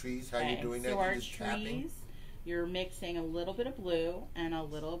for the trees. How you're doing that? So you're our just trees, tapping. You're mixing a little bit of blue and a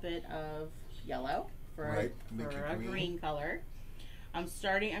little bit of yellow for a green color. I'm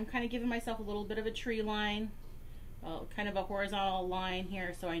kind of giving myself a little bit of a tree line. Kind of a horizontal line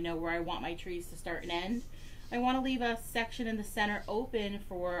here so I know where I want my trees to start and end. I want to leave a section in the center open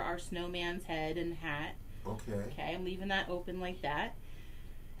for our snowman's head and hat. Okay. Okay, I'm leaving that open like that.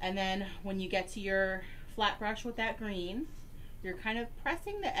 And then when you get to your flat brush with that green, you're kind of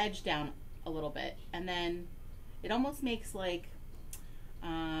pressing the edge down a little bit. And then it almost makes like,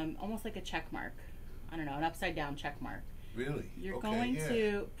 almost like a check mark. I don't know, an upside down check mark. Really? You're going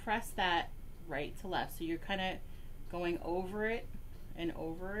to press that right to left. So you're kind of going over it and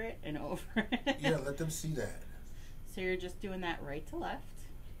over it and over it. Yeah, let them see that. So you're just doing that right to left.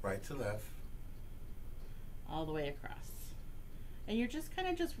 Right to left. all the way across. And you're just kind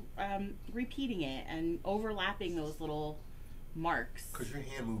of just repeating it and overlapping those little marks. Because your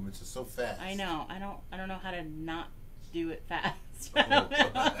hand movements are so fast. I know. I don't know how to not do it fast. Oh. I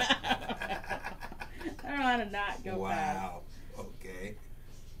don't know how to not go fast. Wow. Okay.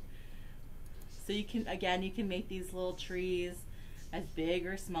 So you can make these little trees as big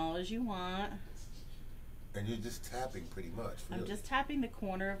or small as you want. And you're just tapping pretty much. Really. I'm just tapping the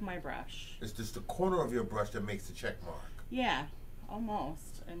corner of my brush. It's just the corner of your brush that makes the check mark. Yeah,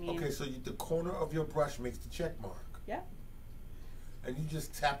 almost. I mean. Okay, so the corner of your brush makes the check mark. Yep. And you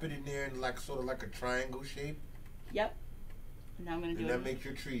just tap it in there in like sort of like a triangle shape. Yep. And now I'm gonna do. And that makes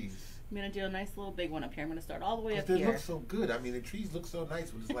your trees. I'm gonna do a nice little big one up here. I'm gonna start all the way up here. here. They look so good. I mean, the trees look so nice,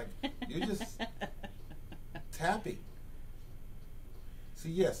 but it's like you're just tapping. So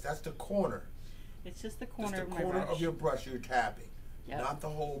yes, that's the corner. It's just the corner just of my brush. The corner brush. of your brush you're tapping, yep. Not the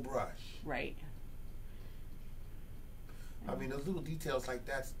whole brush. Right. I mean, those little details like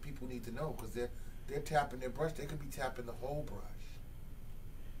that people need to know because they're tapping their brush. They could be tapping the whole brush.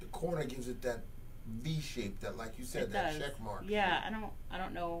 The corner gives it that V shape, that like you said, that check mark. Yeah, I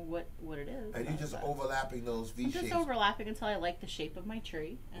don't know what it is. And you're just overlapping those V shapes. I'm just overlapping until I like the shape of my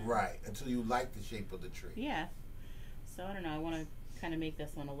tree. Right, until you like the shape of the tree. Yeah. So I don't know. I want to kind of make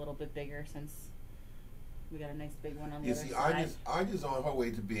this one a little bit bigger since we got a nice big one on the other side. Anya's on her way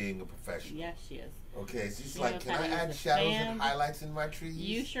to being a professional. Yes, she is. Okay, so she's like, can I add shadows and highlights in my trees?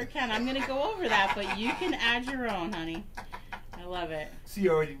 You sure can. I'm going to go over that, but you can add your own, honey. I love it. She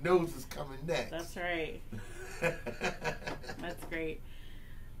already knows what's coming next. That's right. That's great.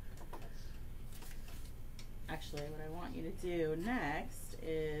 Actually, what I want you to do next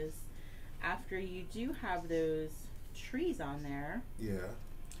is, after you do have those trees on there, yeah,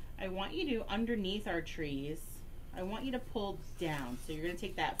 I want you to, underneath our trees, I want you to pull down. So you're going to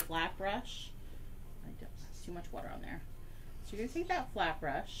take that flat brush. There's too much water on there. So you're going to take that flat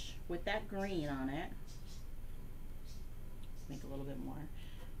brush with that green on it. Make a little bit more.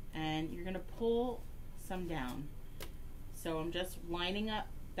 And you're going to pull some down. So I'm just lining up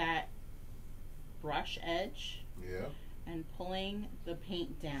that brush edge. Yeah. And pulling the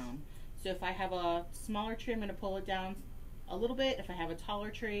paint down. So if I have a smaller tree, I'm going to pull it down a little bit. If I have a taller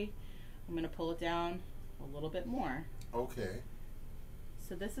tree, I'm going to pull it down a little bit more. Okay.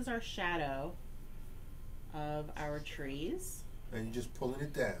 So this is our shadow of our trees. And you're just pulling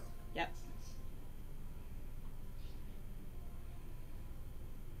it down. Yep.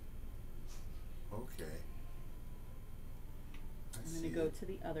 Okay. I'm going to go to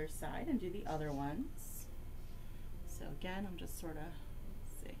the other side and do the other ones. So again, I'm just sort of,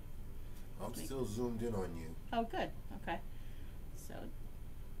 let's see. I'm still zoomed in on you. Oh, good. Okay.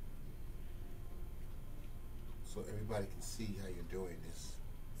 So everybody can see how you're doing this.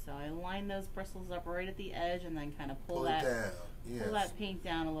 So I line those bristles up right at the edge and then kind of pull it that down. Yes. Pull that paint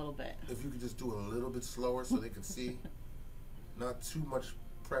down a little bit. If you could just do it a little bit slower so they can see. Not too much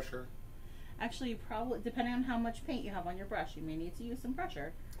pressure. Actually, probably, depending on how much paint you have on your brush, you may need to use some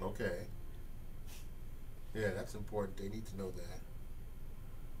pressure. Okay. Yeah, that's important. They need to know that.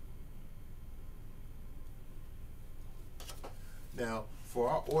 Now, for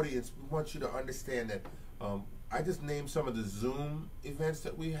our audience, we want you to understand that I just named some of the Zoom events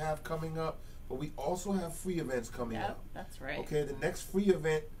that we have coming up, but we also have free events coming up. That's right. Okay, the next free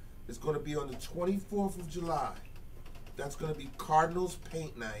event is going to be on the 24th of July. That's going to be Cardinals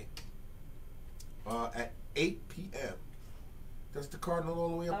Paint Night at 8 p.m. That's the Cardinal all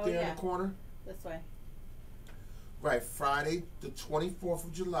the way up there in the corner? This way. Right, Friday, the 24th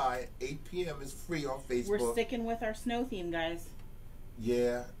of July at 8 p.m. is free on Facebook. We're sticking with our snow theme, guys.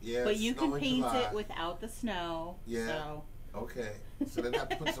 Yeah. But you can paint it without the snow. Yeah. So. Okay. So they'd have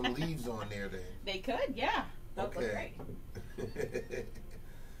to put some leaves on there then. They could, yeah. That would look great.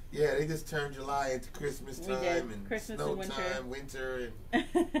 Yeah, they just turned July into Christmas time and Christmas snow and winter. time, winter.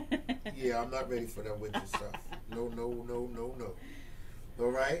 And yeah, I'm not ready for that winter stuff. No.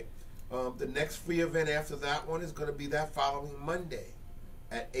 All right. The next free event after that one is going to be that following Monday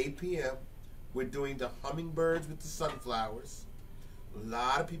at 8 p.m. We're doing the hummingbirds with the sunflowers. A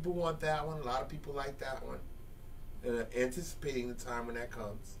lot of people want that one. A lot of people like that one. And anticipating the time when that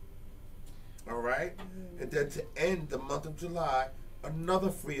comes. All right? And then to end the month of July, another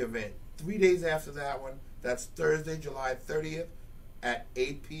free event. 3 days after that one, that's Thursday, July 30th at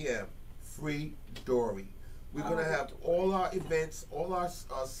 8 p.m. Free Dory. We're going to have all our events, all our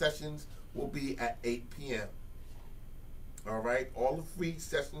sessions will be at 8 p.m. All right? All the free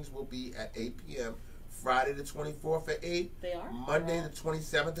sessions will be at 8 p.m. Friday the 24th at 8. They are? Monday the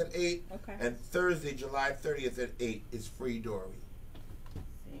 27th at 8. Okay. And Thursday, July 30th at 8 is Free Dory.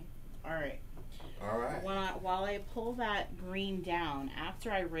 See? All right. All right. While I pull that green down,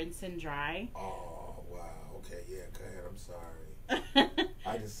 after I rinse and dry. Oh, wow. Okay, yeah, go ahead. I'm sorry.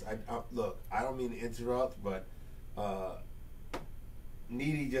 I look, I don't mean to interrupt, but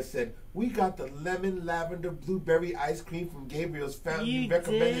Needy just said, we got the lemon lavender blueberry ice cream from Gabriel's Fountain. You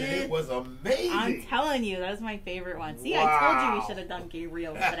recommended it. It was amazing. I'm telling you, that was my favorite one. See, wow. I told you we should have done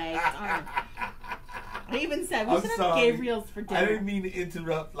Gabriel's today. I even said we should have Gabriel's for dinner. I didn't mean to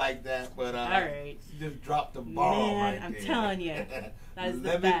interrupt like that, but all right. You just dropped the ball right there. I'm telling you. That is the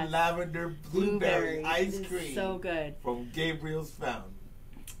lemon best. lavender blueberry ice cream. So good. From Gabriel's Fountain.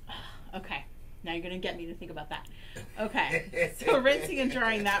 Okay. Now you're going to get me to think about that. Okay. So rinsing and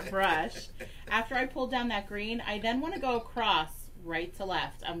drying that brush. After I pull down that green, I then want to go across right to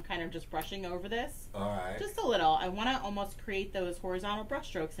left. I'm kind of just brushing over this. All right. Just a little. I want to almost create those horizontal brush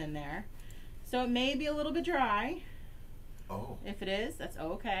strokes in there. So it may be a little bit dry. Oh. If it is, that's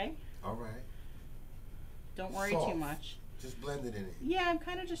okay. All right. Don't worry too much. Just blend it in it. Yeah, I'm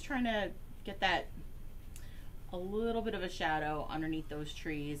kind of just trying to get that a little bit of a shadow underneath those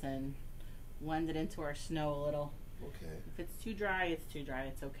trees and blend it into our snow a little. Okay. If it's too dry, it's too dry.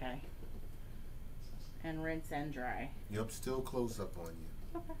 It's okay. And rinse and dry. Yep, still close up on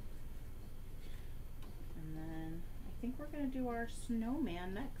you. Okay. And then I think we're going to do our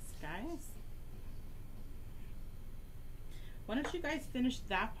snowman next, guys. Why don't you guys finish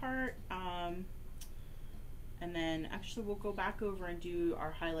that part? And then actually we'll go back over and do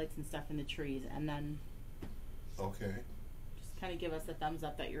our highlights and stuff in the trees. And then okay. Just kind of give us a thumbs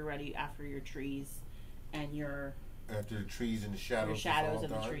up that you're ready after your trees and your... After the trees and the shadows. Your shadows of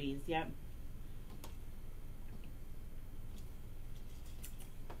the trees, yep.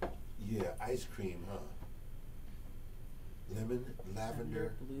 Yeah, ice cream, huh? Lemon,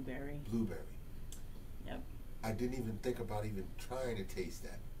 lavender, blueberry. Blueberry. Yep. I didn't even think about even trying to taste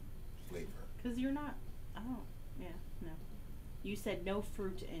that flavor. Because you're not... Oh, yeah, no. You said no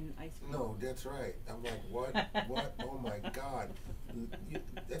fruit in ice cream. No, that's right. I'm like, what? What? Oh my God.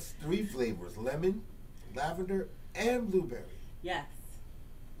 That's 3 flavors. Lemon, lavender, and blueberry. Yes.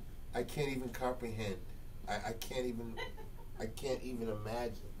 I can't even comprehend. I can't even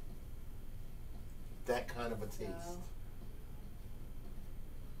imagine that kind of a taste.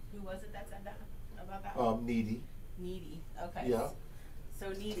 Who was it that said that about that? Needy. Needy. Okay. Yeah. So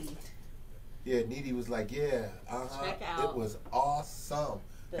Needy. Yeah, Needy was like, yeah, Check out. It was awesome.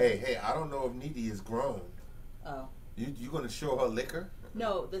 Hey, I don't know if Needy is grown. Oh. You gonna show her liquor?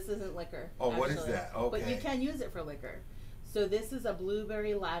 No, this isn't liquor. Oh, actually. What is that? Okay. But you can use it for liquor. So this is a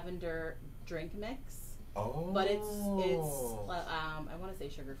blueberry lavender drink mix. Oh. But it's I want to say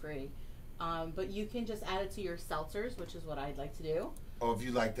sugar free. But you can just add it to your seltzers, which is what I'd like to do. Oh, if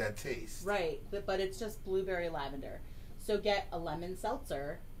you like that taste. Right, but it's just blueberry lavender. So get a lemon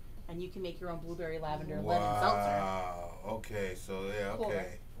seltzer, and you can make your own blueberry lavender lemon seltzer. Wow. Okay. So yeah. Cool.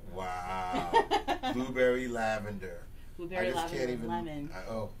 Okay. Wow. Blueberry lavender. Blueberry lavender and lemon.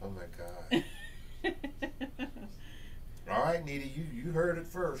 Oh my God. All right, Needy, you heard it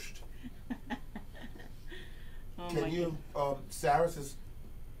first. Can you? Sarah says.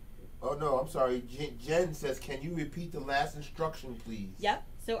 Oh no, I'm sorry. Jen says, can you repeat the last instruction, please? Yep.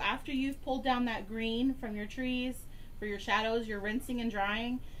 So after you've pulled down that green from your trees for your shadows, you're rinsing and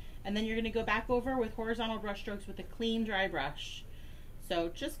drying, and then you're going to go back over with horizontal brush strokes with a clean, dry brush. So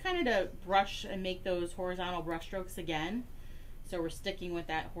just kind of to brush and make those horizontal brush strokes again. So we're sticking with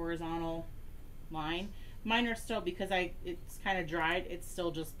that horizontal line. Mine are still, because it's kind of dried, it's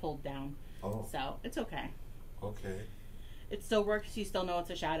still just pulled down. Oh. So it's okay. Okay. It still works. You still know it's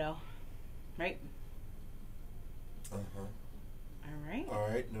a shadow. Right? Uh-huh. All right. All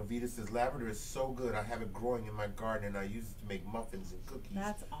right. Novita says, lavender is so good. I have it growing in my garden, and I use it to make muffins and cookies.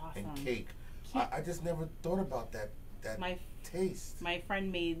 That's awesome. And cake. I just never thought about that taste. My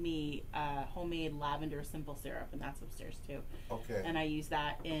friend made me homemade lavender simple syrup, and that's upstairs too. Okay. And I use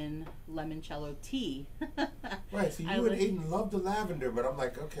that in limoncello tea. Right. So you and Aiden love the lavender, but I'm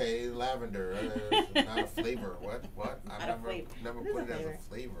like, okay, lavender, not a flavor. What? I never put it as a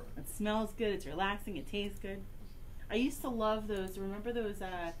flavor. It smells good. It's relaxing. It tastes good. I used to love those. Remember those?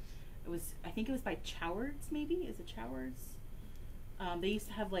 I think it was by Chowards. Maybe is it Chowards? They used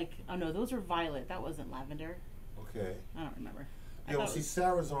to have like, oh no, those were violet. That wasn't lavender. Okay. I don't remember. Yeah, well, see,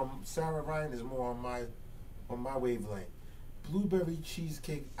 Sarah Ryan is more on my wavelength. Blueberry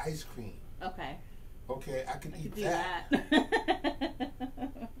cheesecake ice cream. Okay. Okay, I could eat do that.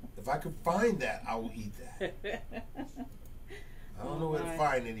 If I could find that, I will eat that. I don't know where to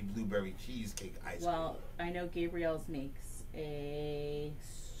find any blueberry cheesecake ice cream. Well, I know Gabrielle's makes a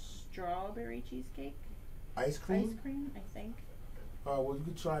strawberry cheesecake. Ice cream? Ice cream, I think. Oh, well, you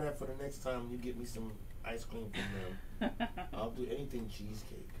can try that for the next time you get me some ice cream from them. I'll do anything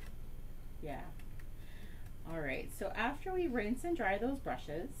cheesecake. Yeah. All right. So after we rinse and dry those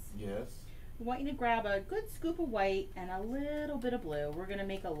brushes, Yes. I want you to grab a good scoop of white and a little bit of blue. We're going to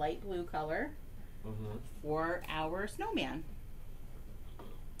make a light blue color for our snowman.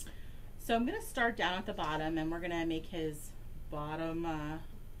 So I'm going to start down at the bottom, and we're going to make his bottom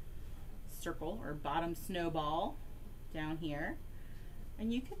circle or bottom snowball down here.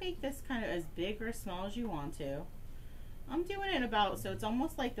 And you can make this kind of as big or as small as you want to. I'm doing it about, so it's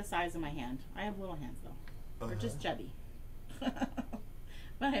almost like the size of my hand. I have little hands though. Or just chubby. But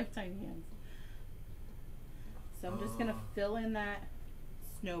I have tiny hands. So I'm just going to fill in that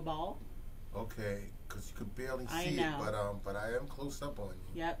snowball. Okay, because you could barely see it, but I am close up on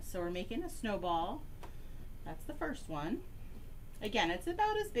you. Yep, so we're making a snowball. That's the first one. Again, it's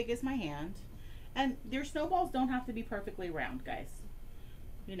about as big as my hand. And your snowballs don't have to be perfectly round, guys.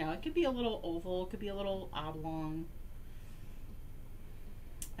 You know, it could be a little oval, it could be a little oblong.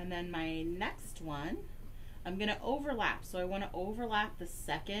 And then my next one, I'm going to overlap. So I want to overlap the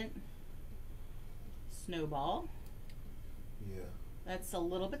second snowball. Yeah. That's a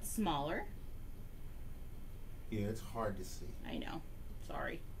little bit smaller. Yeah, it's hard to see. I know.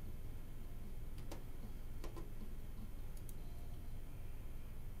 Sorry.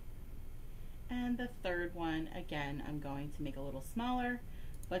 And the third one, again, I'm going to make a little smaller,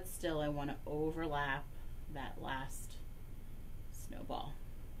 but still I want to overlap that last snowball.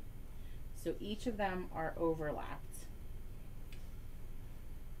 So each of them are overlapped.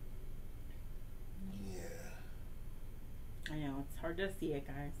 Yeah. I know, it's hard to see it,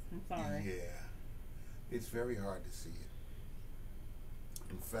 guys. I'm sorry. Yeah. It's very hard to see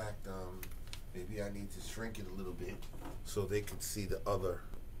it. In fact, maybe I need to shrink it a little bit so they can see the other.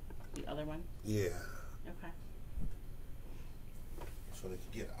 The other one? Yeah. Okay. So they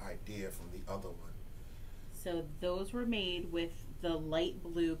can get an idea from the other one. So those were made with the light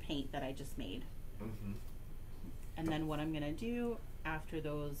blue paint that I just made. And then what I'm going to do after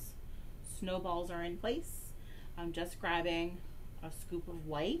those snowballs are in place, I'm just grabbing a scoop of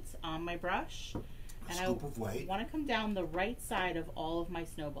white on my brush. And scoop of white? I want to come down the right side of all of my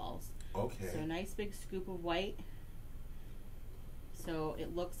snowballs. Okay. So a nice big scoop of white. So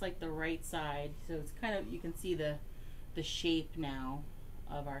it looks like the right side. So it's kind of, you can see the shape now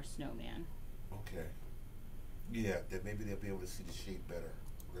of our snowman. Okay. Yeah, then maybe they'll be able to see the shape better.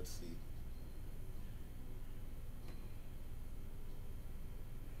 Let's see.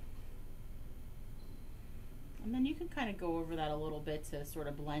 And then you can kind of go over that a little bit to sort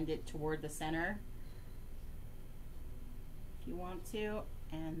of blend it toward the center if you want to,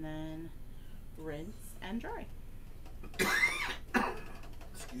 and then rinse and dry.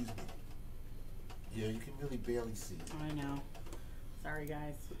 Excuse me. Yeah, you can really barely see it. I know. Sorry,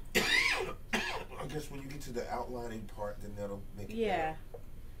 guys. I guess when you get to the outlining part, then that'll make it better.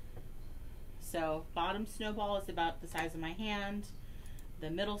 So bottom snowball is about the size of my hand.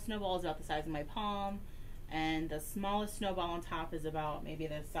 The middle snowball is about the size of my palm. And the smallest snowball on top is about maybe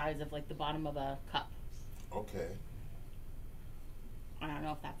the size of like the bottom of a cup. Okay. I don't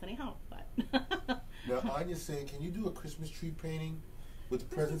know if that's any help, but. Now, Anya's saying, can you do a Christmas tree painting with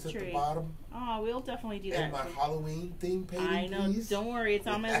the presents at the bottom? Oh, we'll definitely do that. And my Halloween theme painting, I know. please? Don't worry, it's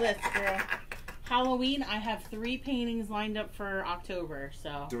on my list, girl. Halloween, I have 3 paintings lined up for October,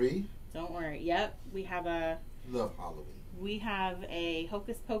 so. 3? Don't worry. Yep, we have a. Love Halloween. We have a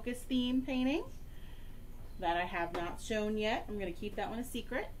Hocus Pocus theme painting that I have not shown yet. I'm going to keep that one a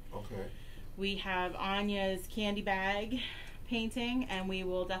secret. Okay. We have Anya's candy bag painting, and we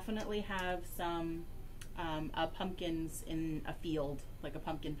will definitely have some pumpkins in a field, like a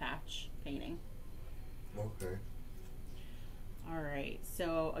pumpkin patch painting. Okay. All right,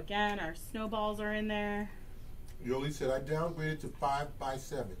 so again, our snowballs are in there. Yoli said I downgraded to 5 by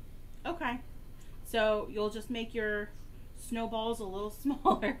 7. Okay, so you'll just make your snowballs a little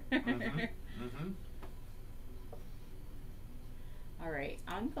smaller. All right,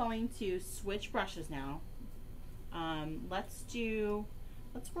 I'm going to switch brushes now.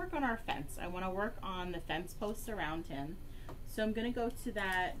 Let's work on our fence. I want to work on the fence posts around him. So I'm going to go to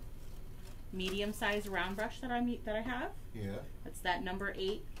that medium-sized round brush that I have. Yeah. That's that number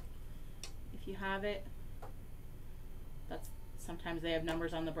 8. If you have it, that's sometimes they have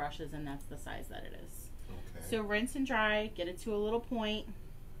numbers on the brushes, and that's the size that it is. Okay. So rinse and dry, get it to a little point.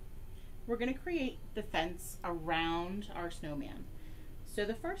 We're going to create the fence around our snowman. So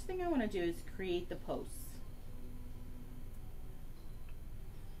the first thing I want to do is create the posts.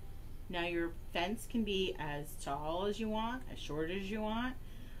 Now your fence can be as tall as you want, as short as you want.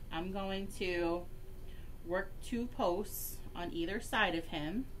 I'm going to work 2 posts on either side of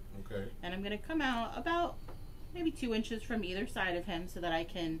him. Okay. And I'm going to come out about maybe 2 inches from either side of him so that I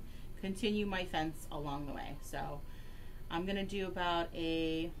can continue my fence along the way. So I'm going to do about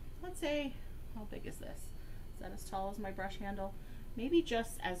a, let's say, how big is this? Is that as tall as my brush handle? Maybe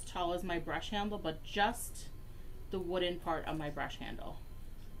just as tall as my brush handle, but just the wooden part of my brush handle.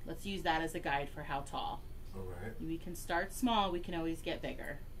 Let's use that as a guide for how tall. All right. We can start small, we can always get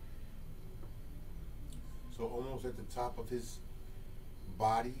bigger. So almost at the top of his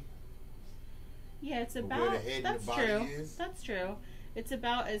body? Yeah, it's about, where the head and the body is? That's true. It's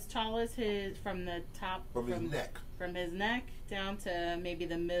about as tall as his, from the top. From his neck. From his neck down to maybe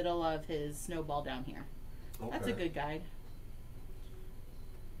the middle of his snowball down here. Okay. That's a good guide.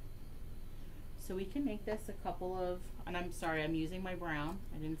 So we can make this a couple of, and I'm sorry, I'm using my brown.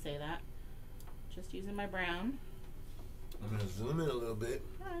 I didn't say that. Just using my brown. I'm going to zoom in a little bit.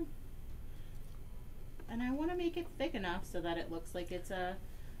 And I want to make it thick enough so that it looks like it's a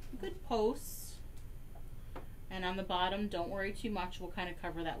good post. And on the bottom, don't worry too much. We'll kind of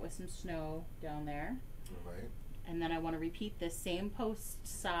cover that with some snow down there. All right. And then I want to repeat this same post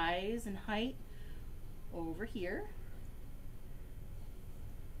size and height over here.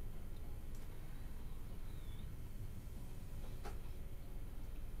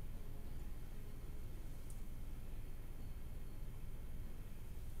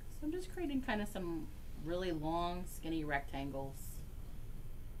 So I'm just creating kind of some really long, skinny rectangles.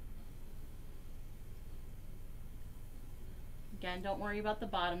 Again, don't worry about the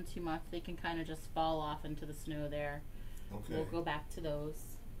bottom too much. They can kind of just fall off into the snow there. Okay. We'll go back to those.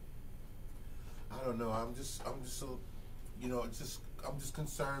 I don't know. I'm just so, you know, I'm just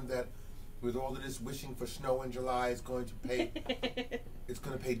concerned that with all of this wishing for snow in July, it's going to pay. It's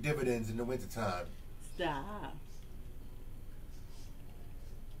going to pay dividends in the wintertime. Stop.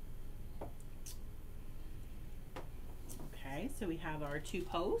 Okay, so we have our 2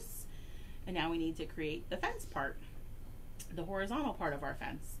 posts, and now we need to create the fence part, the horizontal part of our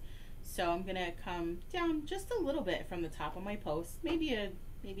fence. So I'm gonna come down just a little bit from the top of my post, maybe a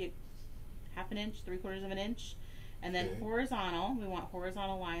half an inch, 3/4 of an inch, and then horizontal. We want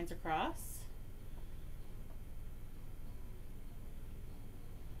horizontal lines across.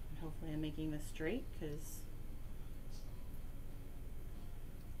 And hopefully I'm making this straight, because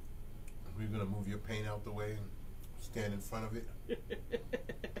we're gonna move your paint out the way and stand in front of it.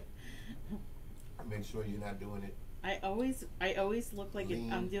 Make sure you're not doing it. I always look like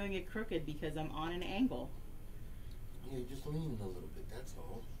I'm doing it crooked because I'm on an angle. Yeah, just lean a little bit, that's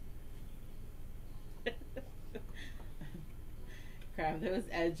all. Grab those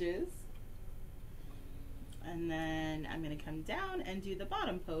edges. And then I'm going to come down and do the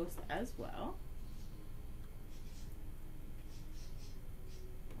bottom post as well.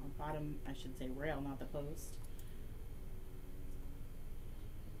 Or bottom, I should say rail, not the post.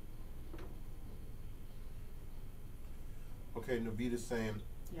 Okay, Navita's saying,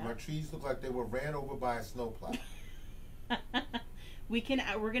 my trees look like they were ran over by a snowplow. We're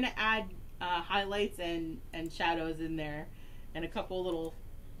gonna add highlights and shadows in there, and a couple little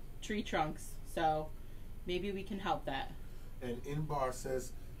tree trunks. So maybe we can help that. And Inbar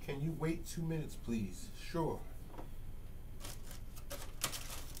says, can you wait 2 minutes, please? Sure.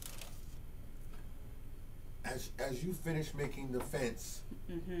 As you finish making the fence,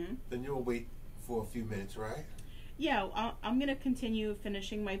 then you'll wait for a few minutes, right? Yeah, I'm going to continue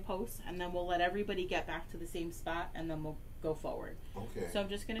finishing my posts, and then we'll let everybody get back to the same spot, and then we'll go forward. Okay. So I'm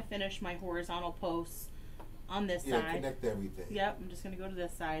just going to finish my horizontal posts on this side. Yeah, connect everything. Yep, I'm just going to go to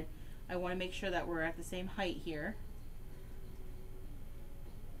this side. I want to make sure that we're at the same height here.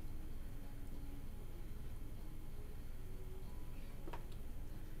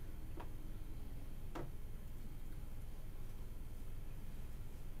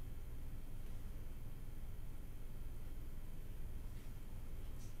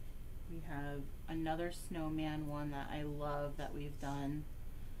 Have another snowman one that I love that we've done,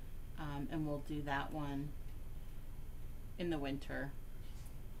 and we'll do that one in the winter.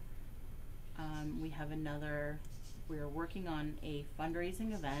 We have another, we're working on a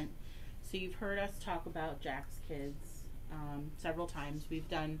fundraising event. So you've heard us talk about Jack's Kids several times. We've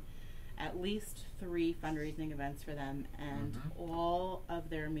done at least 3 fundraising events for them, and all of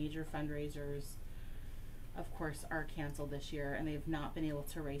their major fundraisers, of course, are canceled this year, and they've not been able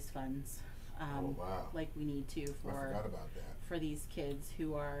to raise funds like we need to I forgot about that. For these kids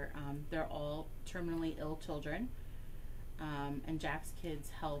who are they're all terminally ill children, and Jack's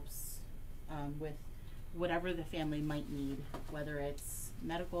Kids helps with whatever the family might need, whether it's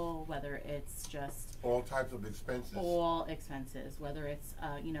medical, whether it's just all types of expenses. All expenses, whether it's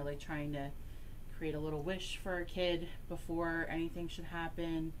you know, like trying to create a little wish for a kid before anything should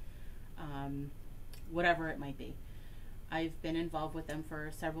happen, whatever it might be. I've been involved with them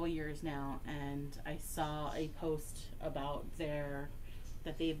for several years now, and I saw a post about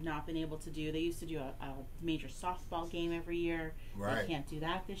that they've not been able to do. They used to do a major softball game every year. Right. They can't do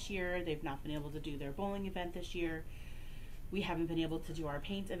that this year. They've not been able to do their bowling event this year. We haven't been able to do our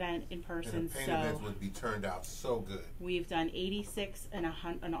paint event in person. And the paint event would be turned out so good. We've done 86 and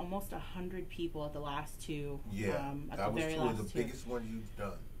almost 100 people at the last two. Yeah, that was two of the biggest ones you've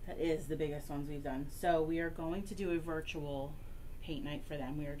done. That is the biggest ones we've done. So we are going to do a virtual paint night for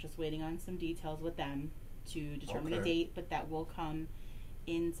them. We are just waiting on some details with them to determine a date, but that will come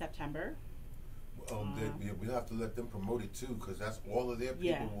in September. We'll have to let them promote it too, because that's all of their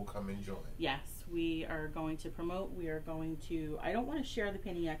people will come and join. Yes, we are going to promote. We are going to. I don't want to share the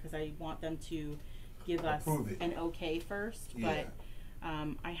painting yet because I want them to give us an okay first. Yeah.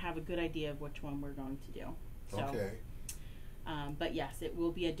 But I have a good idea of which one we're going to do. So, okay. But yes, it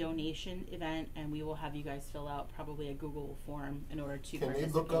will be a donation event, and we will have you guys fill out probably a Google form in order to participate.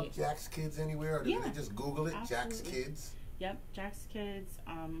 Can they look up Jack's Kids anywhere, or can they just Google it? Absolutely. Jack's Kids. Yep, Jack's Kids.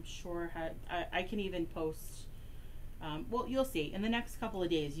 Sure. I can even post. Well, you'll see in the next couple of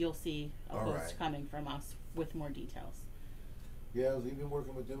days. You'll see a post coming from us with more details. Yeah, we've been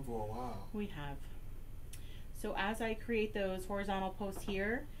working with them for a while. We have. So as I create those horizontal posts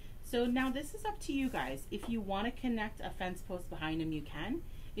here, so now this is up to you guys. If you want to connect a fence post behind them, you can.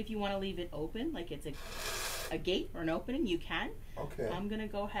 If you want to leave it open, like it's a gate or an opening, you can. Okay. I'm gonna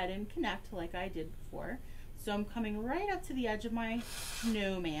go ahead and connect like I did before. So I'm coming right up to the edge of my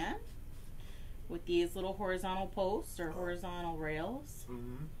snowman with these little horizontal posts or horizontal rails.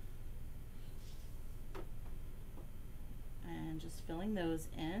 Mm-hmm. And just filling those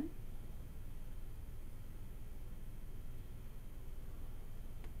in.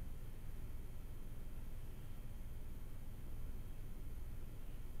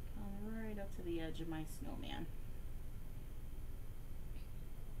 Come right up to the edge of my snowman.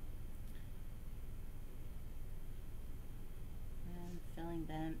 Filling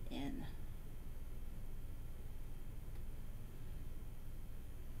them in.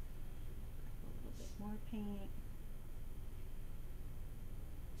 A little bit more paint.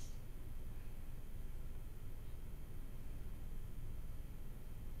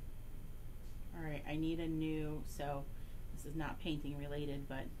 Alright, I need a new, so this is not painting related,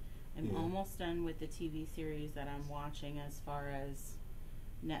 but I'm almost done with the TV series that I'm watching as far as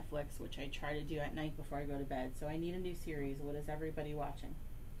Netflix, which I try to do at night before I go to bed. So I need a new series. What is everybody watching?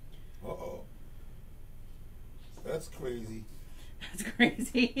 Uh-oh. That's crazy. That's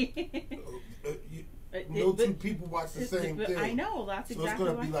crazy. No two people watch the same thing. I know, that's exactly so it's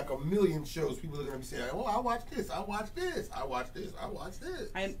going to be like a million shows. People are going to be saying, oh, I watch this, I watch this, I watch this, I watch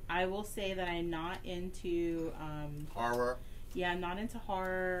this. I will say that I'm not into... horror? Yeah, I'm not into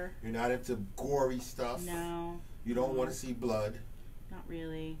horror. You're not into gory stuff? No. You don't want to see blood? Not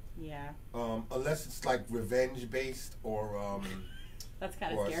really, yeah. Unless it's like revenge based or that's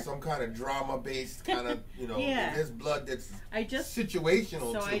kind of scary. Some kind of drama based kind of, there's blood that's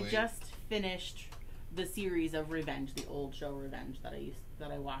situational. So I just finished the series of Revenge, the old show Revenge that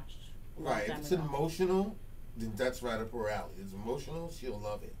I watched. Right, if it's emotional, then that's right up her alley. It's emotional, she'll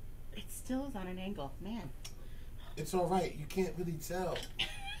love it. It still is on an angle, man. It's all right. You can't really tell.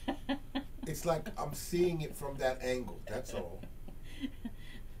 It's like I'm seeing it from that angle. That's all.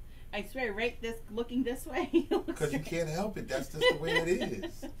 I swear, looking this way. Because you can't help it. That's just the way it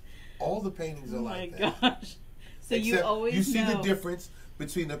is. All the paintings are like that. Oh my gosh! So Except you always you see the difference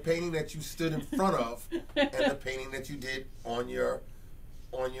between the painting that you stood in front of and the painting that you did on your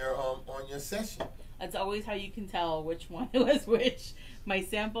session. That's always how you can tell which one was which. My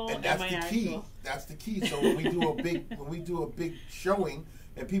sample and that's my the actual. Key. That's the key. So when we do a big showing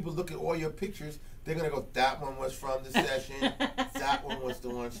and people look at all your pictures, they're gonna go, that one was from the session. That one was the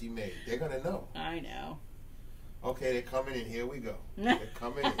one she made. They're gonna know. I know. Okay, they're coming in. Here we go. They're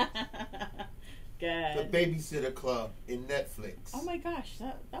coming in. Good. The Babysitter Club in Netflix. Oh my gosh,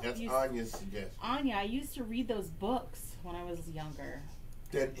 that's Anya's suggestion. Anya, I used to read those books when I was younger.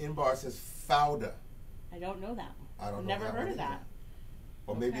 Then Inbar says Fauda. I don't know that. I don't know. Never heard of that.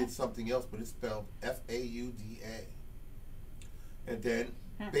 Or maybe it's something else, but it's spelled Fauda. And then,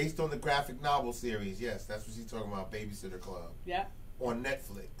 based on the graphic novel series, yes, that's what she's talking about, Babysitter Club. Yep. On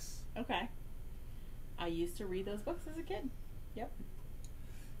Netflix. Okay. I used to read those books as a kid. Yep.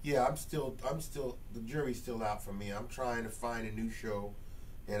 Yeah, I'm still, the jury's still out for me. I'm trying to find a new show,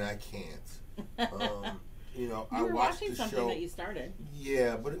 and I can't. You I were watched watching the something show that you started.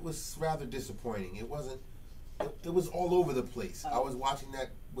 Yeah, but it was rather disappointing. It wasn't it was all over the place. I was watching that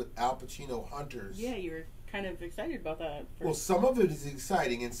with Al Pacino, Hunters. Yeah, you were kind of excited about that. Well, some of it is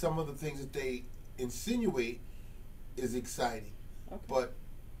exciting, and some of the things that they insinuate is exciting. Okay. But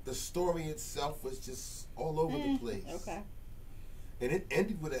the story itself was just all over the place. Okay. And it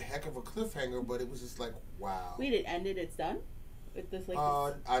ended with a heck of a cliffhanger, but it was just like, wow. Wait, it ended? It's done? With this, like,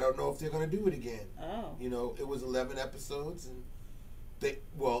 I don't know if they're going to do it again. Oh. You know, it was 11 episodes, and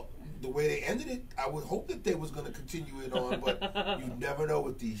the way they ended it, I would hope that they was going to continue it on, but you never know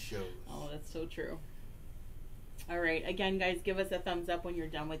with these shows. Oh, that's so true. All right. Again, guys, give us a thumbs up when you're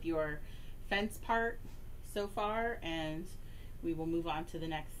done with your fence part so far, and we will move on to the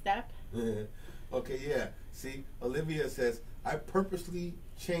next step. Okay, yeah. See, Olivia says, I purposely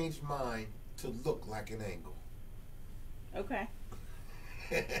changed mine to look like an angle. Okay.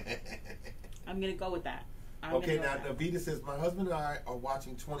 I'm going to go with that. Okay, now Navita says, my husband and I are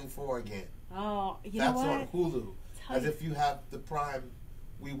watching 24 again. Oh, you That's know what? on Hulu. As if you have the Prime,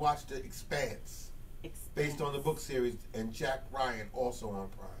 we watched The Expanse. Based on the book series, and Jack Ryan also on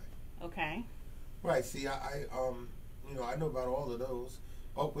Prime. Okay. Right, see, I know about all of those.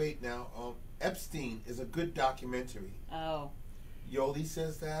 Oh, wait, now, Epstein is a good documentary. Oh. Yoli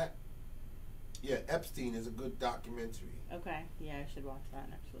says that. Yeah, Epstein is a good documentary. Okay, yeah, I should watch that,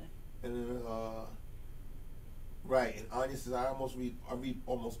 actually. And then, right, and Anya says, I read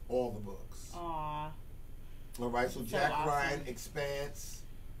almost all the books. Aw. All right, so Jack awesome. Ryan, Expanse.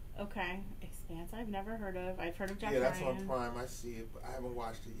 Okay, Expanse I've never heard of. I've heard of Jack Ryan. Yeah, Ryan. that's on Prime. I see it, but I haven't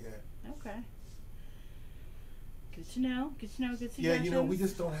watched it yet. Okay. Good to know. Good to know. Good suggestions. Yeah, you know, we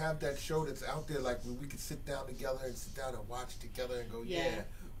just don't have that show that's out there like we could sit down together and sit down and watch together and go, yeah,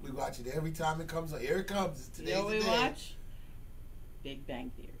 we watch it every time it comes on. Here it comes. It's today's you know what we the day. watch? Big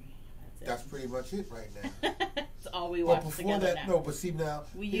Bang Theory. That's pretty much it right now. That's all we watch together now. No, but see now,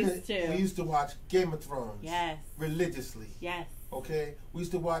 we used to watch Game of Thrones. Yes. Religiously. Yes. Okay? We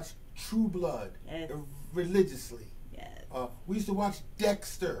used to watch True Blood. Yes. Religiously. Yes. We used to watch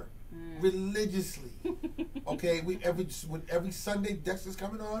Dexter. Religiously. Okay? Every Sunday Dexter's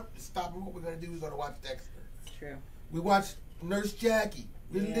coming on, stopping what we're going to do, we're going to watch Dexter. It's true. We watch Nurse Jackie.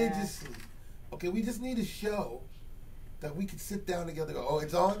 Religiously. Yeah. Okay, we just need a show that we could sit down together and go, oh,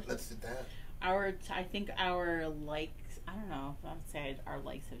 it's on? Let's sit down. I think our likes, I don't know, I would say our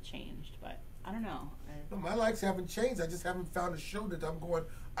likes have changed, but I don't know. No, my likes haven't changed. I just haven't found a show that I'm going,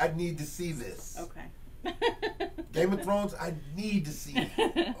 I need to see this. Okay. Game of Thrones, I need to see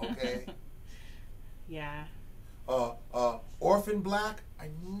it. Okay? Yeah. Orphan Black, I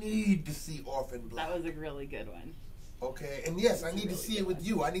need to see Orphan Black. That was a really good one. Okay, and yes, I need to see it with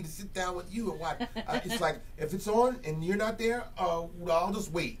you. I need to sit down with you and watch. It's like, if it's on and you're not there, I'll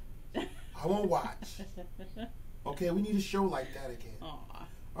just wait. I won't watch. Okay, we need a show like that again. Aw.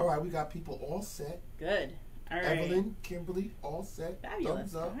 All right, we got people all set. Good. All right. Evelyn, Kimberly, all set.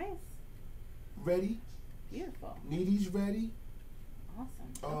 Fabulous. Thumbs up. Nice. Ready? Beautiful. Needy's ready.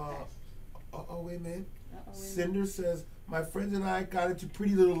 Awesome. Okay. Wait a minute. Cinder says, my friends and I got into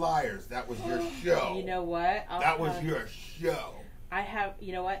Pretty Little Liars. That was your show. You know what? That was your show.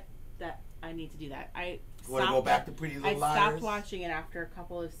 You know what? I need to do that. You want to go back to Pretty Little Liars? I stopped watching it after a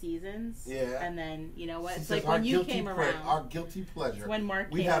couple of seasons. Yeah. And then, you know what? It's like when you came around. Our guilty pleasure. When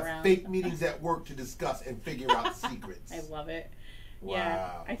Mark came around. We have fake meetings at work to discuss and figure out secrets. I love it. Wow.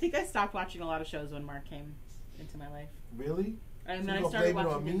 Yeah. I think I stopped watching a lot of shows when Mark came into my life. Really? And then I started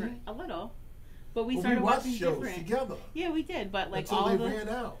watching different. A little. But we started watching shows different together. Yeah, we did. But like until they ran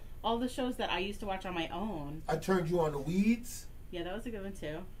out. All the shows that I used to watch on my own. I turned you on to Weeds. Yeah, that was a good one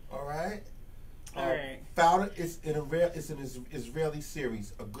too. All right. All right. Fowler is it's an Israeli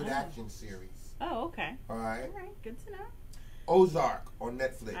series, a good action series. Oh, okay. All right. All right. Good to know. Ozark on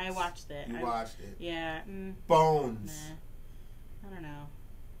Netflix. I watched it. You watched it. Yeah. Bones. Nah. I don't know.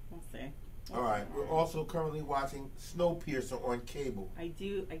 We'll see. All right. We're also currently watching Snowpiercer on cable. I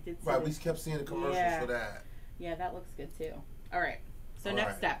did see Right. We kept seeing the commercials for that. Yeah, that looks good too. All right. So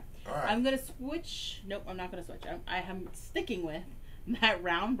next step. All right. I'm going to switch. Nope, I'm not going to switch. I am sticking with that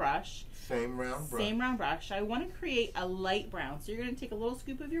round brush. Same round brush. Same round brush. I want to create a light brown. So you're going to take a little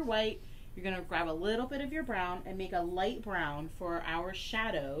scoop of your white. You're going to grab a little bit of your brown and make a light brown for our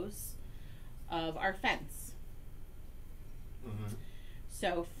shadows of our fence. Mm-hmm.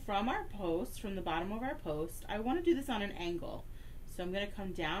 So from our post, from the bottom of our post, I want to do this on an angle. So I'm going to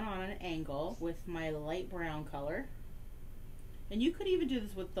come down on an angle with my light brown color. And you could even do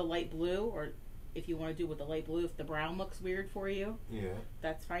this with the light blue, or if you want to do it with the light blue, if the brown looks weird for you,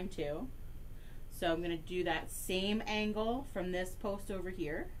 that's fine too. So I'm going to do that same angle from this post over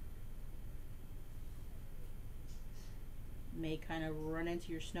here. May kind of run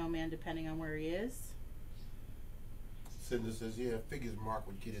into your snowman depending on where he is. Cinder says, yeah, figures Mark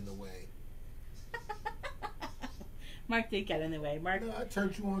would get in the way. Mark did get in the way. Mark, no, I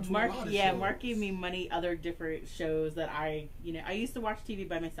turned you on to Mark, a lot of yeah, shows. Mark gave me money, other different shows that I used to watch TV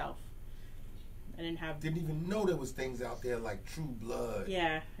by myself. I didn't even know there was things out there like True Blood.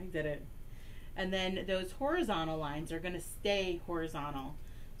 Yeah, I did it. And then those horizontal lines are going to stay horizontal.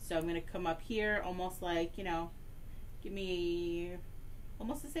 So I'm going to come up here almost like, give me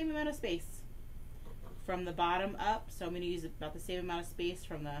almost the same amount of space from the bottom up. So I'm going to use about the same amount of space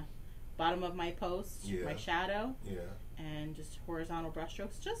from the bottom of my post, my shadow. Yeah. And just horizontal brush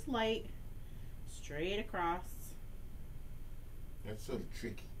strokes, just light, straight across. That's sort of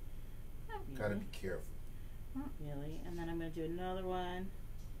tricky. Not really. Gotta be careful. Not really. And then I'm going to do another one.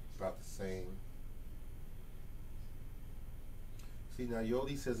 About the same. See, now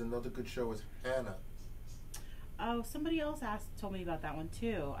Yoli says another good show is Hannah. Oh, somebody else told me about that one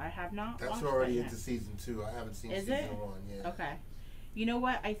too. I have not watched That's already that yet. into season 2. I haven't seen Is season it? 1 yet. Okay. You know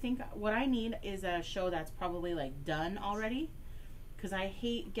what? I think what I need is a show that's probably like done already, because I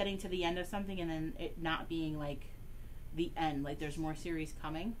hate getting to the end of something and then it not being like the end. Like there's more series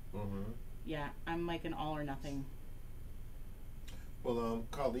coming. Mm-hmm. Yeah, I'm like an all or nothing. Well,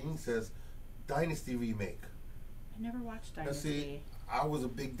 Colleen says Dynasty remake. I never watched Dynasty. Now, see, I was a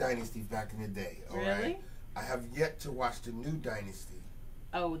big Dynasty back in the day. All really? Right? I have yet to watch the new Dynasty.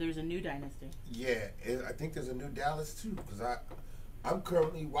 Oh, there's a new Dynasty. Yeah, I think there's a new Dallas too, because I'm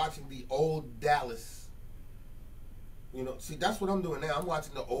currently watching the old Dallas. See, that's what I'm doing now. I'm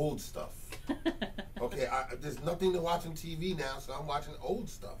watching the old stuff. Okay, there's nothing to watch on TV now, so I'm watching old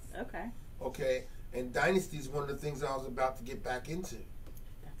stuff. Okay. Okay, and Dynasty is one of the things I was about to get back into.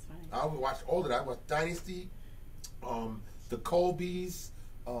 That's fine. I would watch all of that. I watched Dynasty, the Colbys,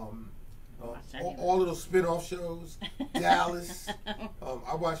 all of those spin-off shows, Dallas.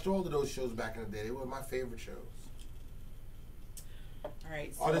 I watched all of those shows back in the day. They were my favorite shows. All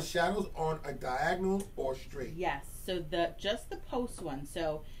right. So Are the shadows on a diagonal or straight? yes. So just the post one.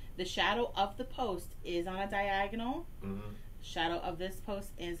 So the shadow of the post is on a diagonal. Mm-hmm. Shadow of this post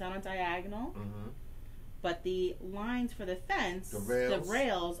is on a diagonal. Mm-hmm. But the lines for the fence, the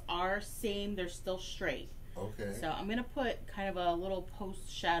rails are same. They're still straight. Okay. So I'm going to put kind of a little post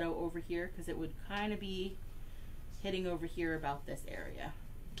shadow over here because it would kind of be hitting over here about this area.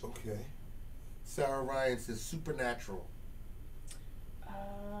 Okay. Sarah Ryan says Supernatural.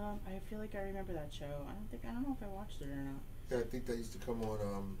 I feel like I remember that show. I don't know if I watched it or not. Yeah, I think that used to come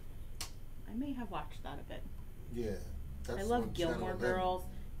on. I may have watched that a bit. Yeah. That's I love on Gilmore Channel 11. Girls.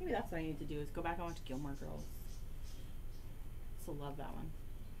 Maybe that's what I need to do is go back and watch Gilmore Girls. So love that one.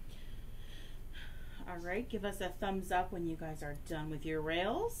 Alright, give us a thumbs up when you guys are done with your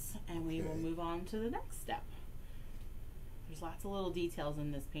rails, and we will move on to the next step. There's lots of little details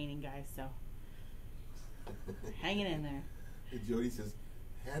in this painting, guys, so hang it in there. And Jody says,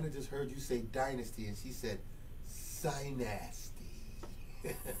 Hannah just heard you say Dynasty, and she said Synasty.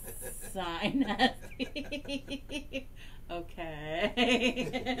 Synasty. Okay.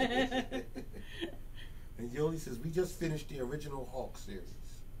 And Yoli says, we just finished the original Hulk series.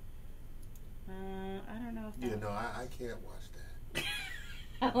 I don't know if that... Yeah, no, I can't watch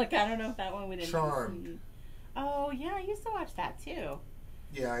that. Like, I don't know if that one we didn't... Charmed. Oh, yeah, I used to watch that, too.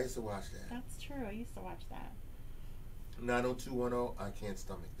 Yeah, I used to watch that. That's true, I used to watch that. 90210, I can't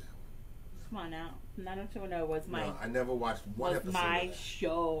stomach that one. Come on now. 90210 was my... No, I never watched one episode my of that.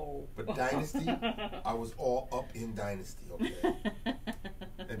 show. But Dynasty, I was all up in Dynasty, okay?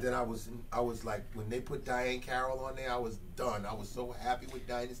 And then I was like, when they put Diane Carroll on there, I was done. I was so happy with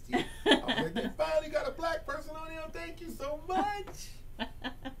Dynasty. I was like, they finally got a black person on here. Thank you so much.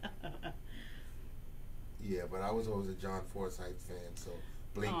 Yeah, but I was always a John Forsythe fan, so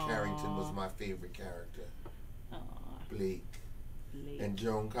Blake Carrington was my favorite character. Aww. Blake. And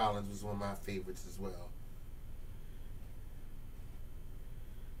Joan Collins was one of my favorites as well.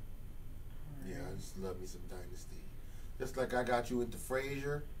 Yeah, I just love me some Dynasty. Just like I got you into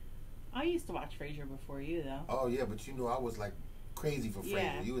Frasier. I used to watch Frasier before you, though. Oh, yeah, but you know I was like crazy for Frasier.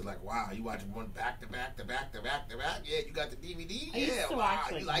 Yeah. You was like, wow, you watching one back to back to back to back to back. Yeah, you got the DVD. I used Yeah, to wow,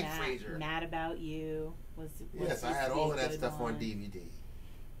 watch, you like Frasier. Mad About You. Yes, I had all of that stuff on DVD.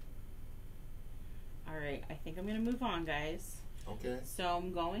 Alright, I think I'm going to move on, guys. Okay. So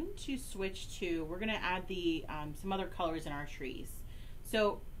I'm going to switch to, we're going to add the some other colors in our trees.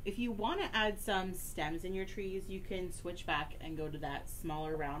 So if you want to add some stems in your trees, you can switch back and go to that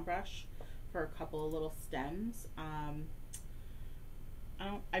smaller round brush for a couple of little stems.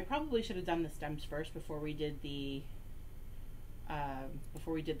 I probably should have done the stems first before we did the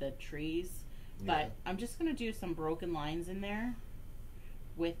trees. Yeah. But I'm just going to do some broken lines in there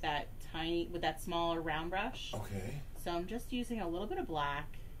with that smaller round brush. Okay. So I'm just using a little bit of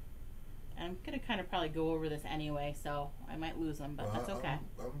black. And I'm going to kind of probably go over this anyway, so I might lose them, but that's okay.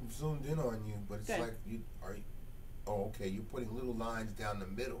 I'm zoomed in on you, but it's Good. like oh, okay, you're putting little lines down the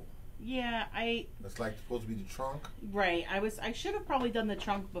middle. Yeah, That's like supposed to be the trunk? Right. I should have probably done the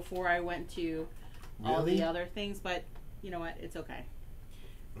trunk before I went to all the other things, but you know what? It's okay.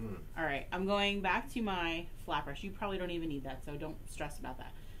 All right, I'm going back to my flat brush. You probably don't even need that, so don't stress about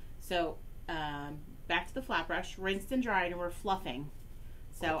that. So back to the flat brush, rinsed and dried, and we're fluffing.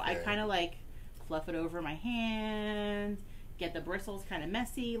 So I kind of like fluff it over my hand, get the bristles kind of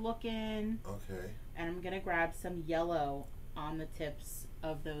messy looking. Okay. And I'm going to grab some yellow on the tips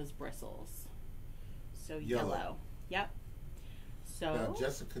of those bristles. So yellow. Yep. So now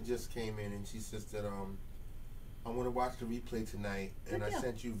Jessica just came in and she says that I want to watch the replay tonight, and I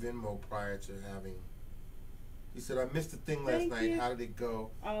sent you Venmo prior to having. He said, I missed the thing last night. How did it go?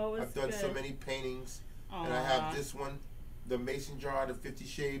 Oh, I've done so many paintings, and I have this one, the mason jar, the 50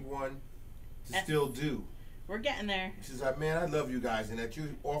 shade one, to still do. We're getting there. She says, man, I love you guys, and that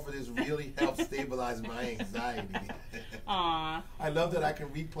you offer this really helps stabilize my anxiety. Aw. I love that I can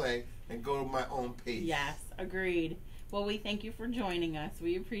replay and go to my own pace. Yes, agreed. Well, we thank you for joining us.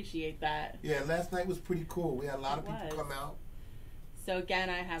 We appreciate that. Yeah, last night was pretty cool. We had a lot of people come out. So again,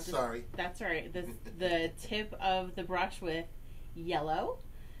 I have this, sorry. That's all right. The tip of the brush with yellow,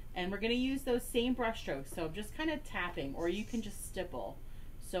 and we're going to use those same brush strokes. So I'm just kind of tapping, or you can just stipple.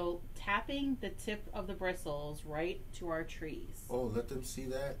 So tapping the tip of the bristles right to our trees. Oh, let them see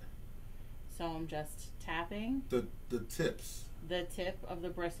that. So I'm just tapping the tips. The tip of the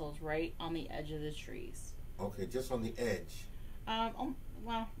bristles right on the edge of the trees. Okay, just on the edge.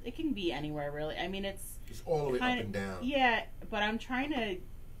 Well, it can be anywhere really. I mean, it's all the way up and down. Yeah, but I'm trying to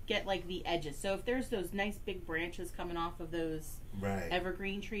get like the edges. So if there's those nice big branches coming off of those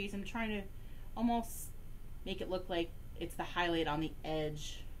evergreen trees, I'm trying to almost make it look like it's the highlight on the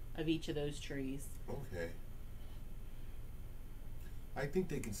edge of each of those trees. Okay. I think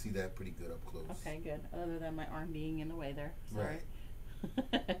they can see that pretty good up close. Okay, good. Other than my arm being in the way there. Sorry.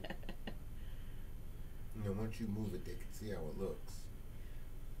 Right. You know, once you move it, they can see how it looks.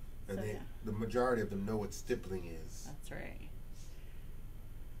 And So, the majority of them know what stippling is. That's right.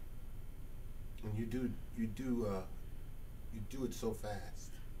 And you do it so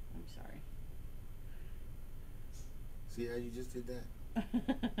fast. I'm sorry. See how you just did that?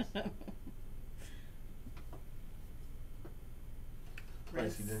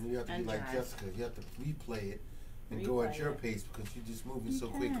 Right, see, then you have to be like Jessica. You have to replay it and go at your pace because you're just moving so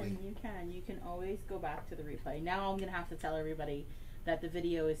quickly. You can always go back to the replay. Now I'm gonna have to tell everybody that the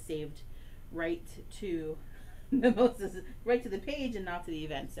video is saved right to right to the page and not to the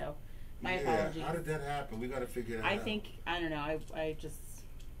event. So my apologies. How did that happen? We got to figure that out. I don't know. I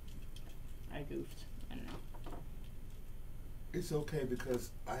goofed. I don't know. It's okay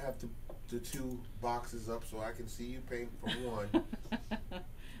because I have the two boxes up so I can see you paint from one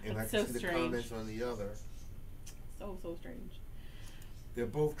and I can see the comments on the other. So strange. They're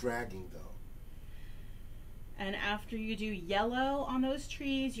both dragging though. And after you do yellow on those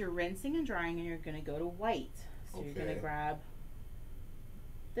trees, you're rinsing and drying, and you're going to go to white. So you're going to grab,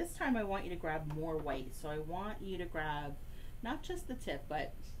 this time I want you to grab more white. So I want you to grab not just the tip,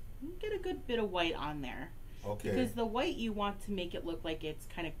 but get a good bit of white on there. Okay. Because the white, you want to make it look like it's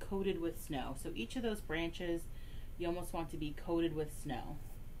kind of coated with snow. So each of those branches, you almost want to be coated with snow.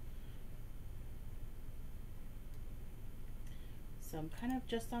 So I'm kind of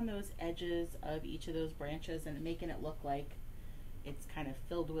just on those edges of each of those branches and making it look like it's kind of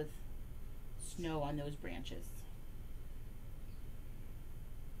filled with snow on those branches.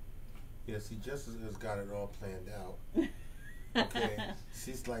 Yeah, see, Jessica's got it all planned out. Okay.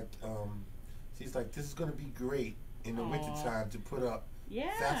 She's like, this is going to be great in the wintertime to put up.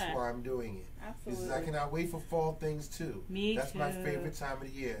 Yeah. That's why I'm doing it. Absolutely. She says, I cannot wait for fall things too. That's my favorite time of the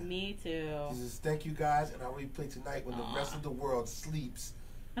year. Me too. She says, thank you guys, and I'll replay tonight when the rest of the world sleeps.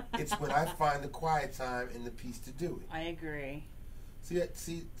 It's when I find the quiet time and the peace to do it. I agree. See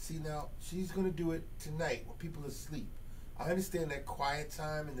now, she's going to do it tonight when people are asleep. I understand that quiet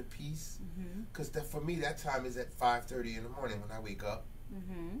time and the peace, because for me, that time is at 5:30 in the morning when I wake up.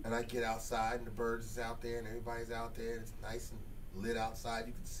 And I get outside and the birds is out there and everybody's out there and it's nice and lit outside,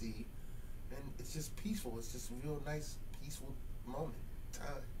 you can see, and it's just peaceful. It's just a real nice peaceful moment,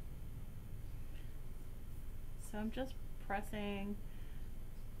 time. So I'm just pressing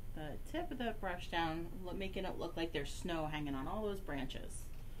the tip of the brush down, making it look like there's snow hanging on all those branches.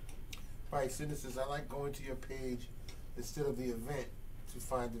 Right, Cindy says, I like going to your page instead of the event to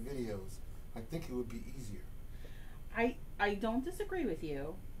find the videos. I think it would be easier. I don't disagree with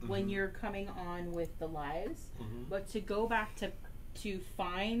you when you're coming on with the lives, but to go back to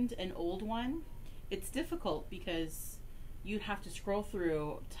find an old one, it's difficult because you'd have to scroll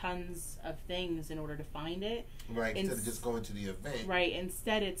through tons of things in order to find it. Right, instead of just going to the event. Right,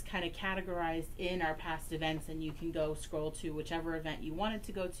 instead it's kind of categorized in our past events, and you can go scroll to whichever event you wanted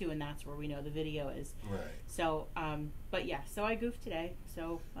to go to, and that's where we know the video is. Right. So, but yeah, so I goofed today.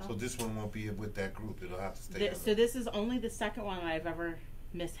 So this one won't be with that group. It'll have to stay. So this is only the second one I've ever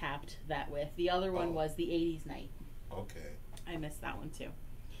mishapped that with. The other one was the 80s night. Okay. I missed that one too.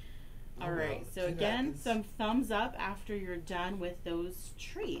 All right. So again, some thumbs up after you're done with those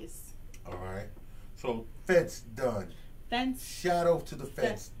trees. All right. So fence done. Fence. Shadow to the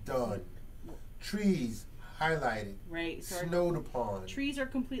fence done. Trees highlighted. Right. So snowed upon. Trees are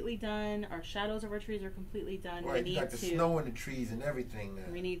completely done. Our shadows of our trees are completely done. Right. You got the snow in the trees and everything now.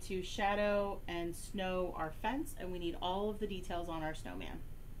 We need to shadow and snow our fence, and we need all of the details on our snowman.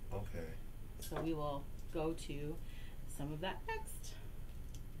 Okay. So we will go to some of that next.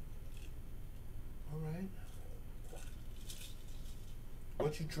 All right.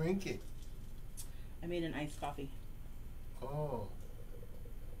 What you drinking? I made an iced coffee. Oh.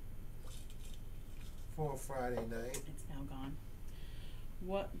 For a Friday night. It's now gone.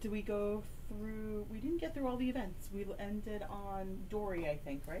 What do we go through? We didn't get through all the events. We ended on Dory, I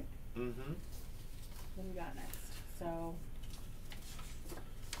think, right? Mm-hmm. What do we got next? So,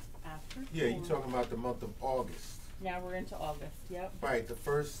 after Yeah, you're talking about the month of August. Now we're into August, yep. Right, the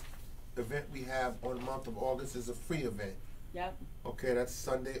first event we have on the month of August is a free event. Yep. Okay, that's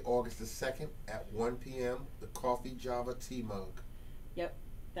Sunday, August the 2nd at 1 p.m. The Coffee Java Tea Mug. Yep.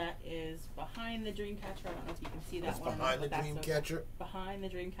 That is behind the Dreamcatcher. I don't know if you can see that that's one. Behind the Dreamcatcher? Behind the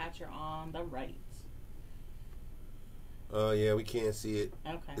Dreamcatcher on the right. Yeah, we can't see it.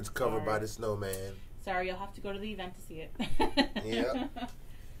 Okay. It's covered by the Snowman. Sorry, you'll have to go to the event to see it. Yeah.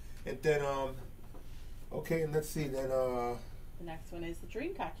 And then, okay, and let's see, then, the next one is the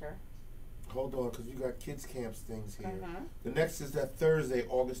Dreamcatcher. Hold on, because you got kids' camps things here. Uh-huh. The next is that Thursday,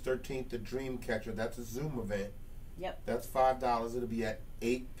 August 13th, the Dreamcatcher. That's a Zoom event. Yep. That's $5. It'll be at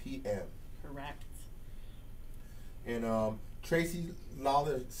 8 p.m. Correct. And Tracy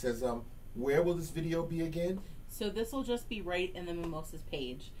Lawler says, where will this video be again? So this will just be right in the Mimosas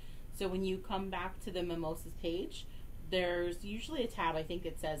page. So when you come back to the Mimosas page, there's usually a tab, I think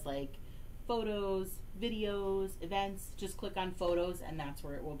it says like photos, videos, events. Just click on photos and that's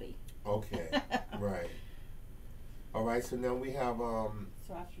where it will be. Okay. Right. All right, so now we have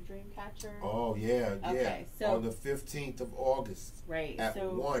so after Dreamcatcher. Oh yeah, yeah. Okay, so on the 15th of August. Right. At so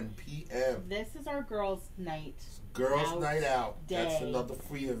 1 p.m. This is our girls' night. Girls' night out. Day. That's another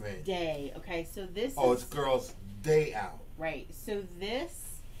free event. Day. Okay, so this it's girls' day out. Right. So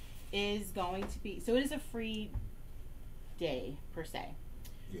this is going to be it is a free day per se.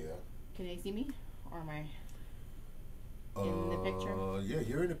 Yeah. Can they see me? Or am I in the picture? Yeah,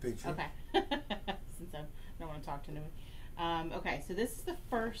 you're in the picture. Okay. Since I don't want to talk to nobody. Okay, so this is the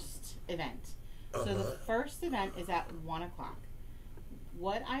first event. So the first event is at 1 o'clock.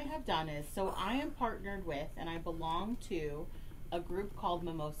 What I have done is, so I am partnered with and I belong to a group called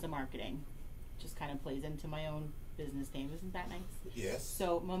Mimosa Marketing. Just kind of plays into my own business name. Isn't that nice? Yes.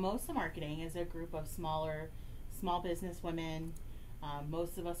 So Mimosa Marketing is a group of small business women.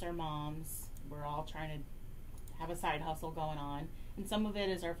 Most of us are moms. We're all trying to have a side hustle going on. And some of it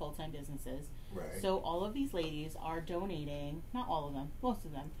is our full-time businesses. Right. So all of these ladies are donating, not all of them, most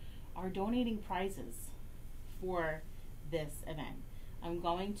of them, are donating prizes for this event. I'm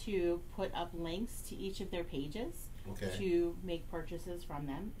going to put up links to each of their pages to make purchases from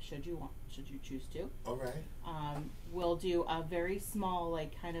them, should you choose to. All right. We'll do a very small,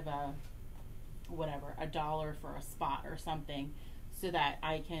 like kind of a $1 for a spot or something, so that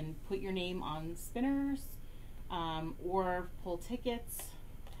I can put your name on spinners, or pull tickets.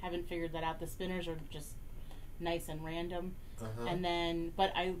 Haven't figured that out. The spinners are just nice and random. And then,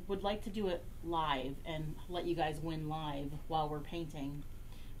 but I would like to do it live and let you guys win live while we're painting.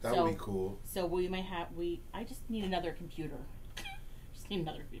 That would be cool. So we may have, I just need another computer. Just need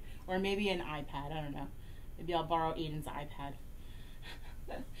another computer. Or maybe an iPad, I don't know. Maybe I'll borrow Aiden's iPad.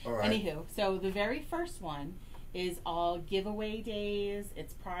 All right. Anywho, so the very first one is all giveaway days.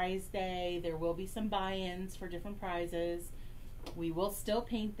 It's prize day. There will be some buy-ins for different prizes. We will still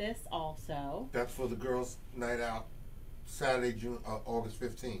paint this also. That's for the girls' night out, Saturday, August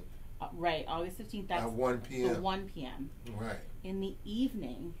 15th. Right, August 15th. That's at 1 p.m. 1 p.m. Right. In the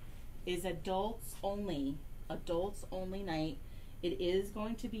evening is adults only night. It is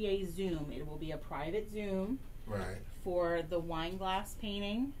going to be a Zoom. It will be a private Zoom. Right. For the wine glass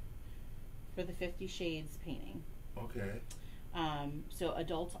painting, for the 50 Shades painting. Okay. So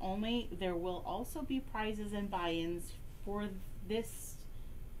adults only. There will also be prizes and buy-ins for this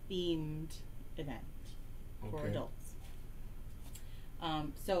themed event for Okay. adults.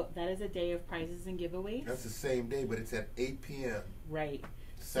 So that is a day of prizes and giveaways. That's the same day, but it's at 8 p.m. Right.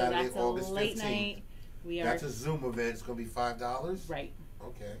 Saturday, so that's August a late 15th. night. That's a Zoom event. It's going to be $5? Right.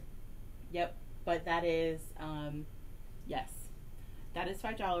 Okay. Yep. But that is, yes. That is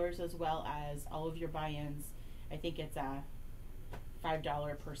 $5 as well as all of your buy-ins. I think it's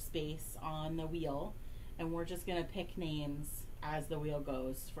 $5 per space on the wheel. And we're just going to pick names as the wheel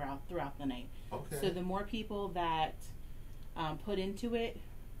goes throughout the night. Okay. So the more people that put into it,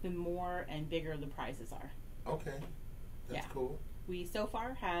 the more and bigger the prizes are. Okay. That's cool. We so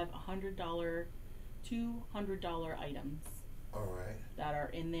far have $100, $200 items. All right. That are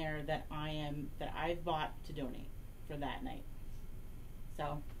in there that I've bought to donate for that night.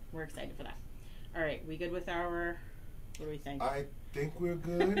 So we're excited for that. All right, we good with our? What do we think? I think we're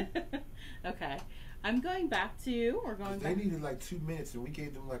good. Okay, I'm going back to. We're going. They needed like 2 minutes, and we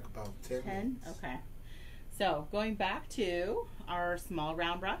gave them like about 10 minutes. Okay. So going back to our small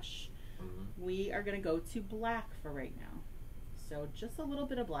round brush, we are going to go to black for right now. So just a little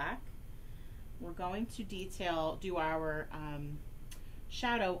bit of black. We're going to do our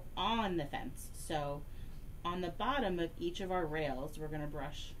shadow on the fence. So on the bottom of each of our rails, we're going to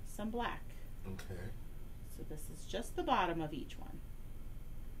brush some black. Okay. So this is just the bottom of each one.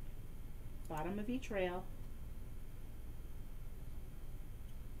 Bottom of each rail.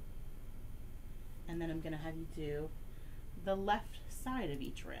 And then I'm going to have you do the left side of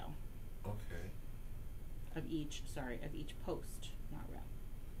each rail. Okay. Of each post, not rail.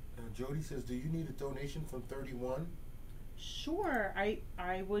 Jody says, do you need a donation from 31? Sure, I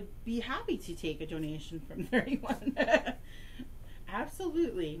would be happy to take a donation from 31.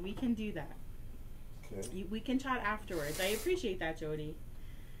 Absolutely, we can do that. Okay. We can chat afterwards. I appreciate that, Jody.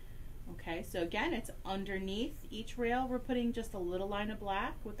 Okay, so again, it's underneath each rail. We're putting just a little line of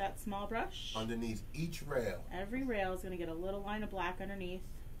black with that small brush. Underneath each rail. Every rail is going to get a little line of black underneath.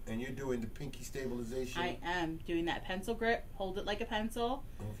 And you're doing the pinky stabilization? I am doing that pencil grip. Hold it like a pencil.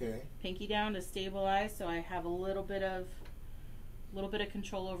 Okay. Pinky down to stabilize, so I have a little bit of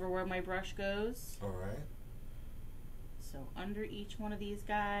control over where my brush goes. All right. So under each one of these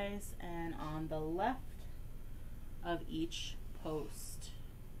guys and on the left of each post.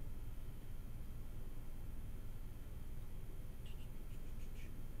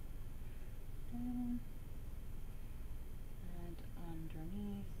 Down and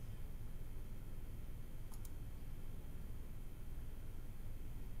underneath.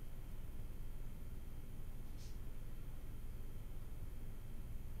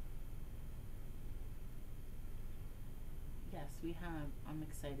 Yes, we have. I'm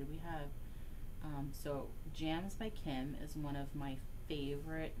excited. We have. So Jams by Kim is one of my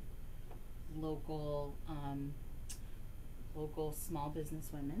favorite local small business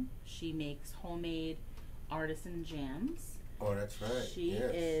women. She makes homemade artisan jams. Oh, that's right. She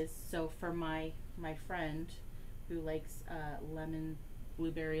is. So for my friend who likes lemon,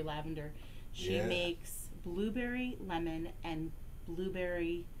 blueberry, lavender, she makes blueberry, lemon, and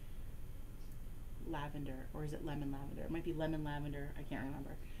blueberry lavender, or is it lemon lavender? It might be lemon lavender. I can't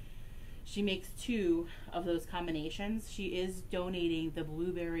remember. She makes 2 of those combinations. She is donating the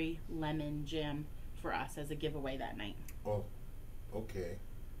blueberry lemon jam for us as a giveaway that night. Oh, okay.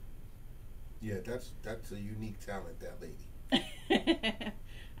 Yeah, that's a unique talent, that lady.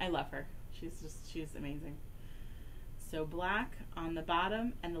 I love her. She's amazing. So black on the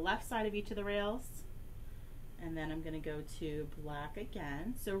bottom and the left side of each of the rails. And then I'm going to go to black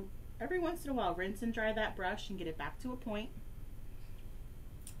again. So every once in a while, rinse and dry that brush and get it back to a point.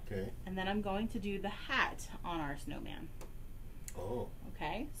 Okay. And then I'm going to do the hat on our snowman. Oh.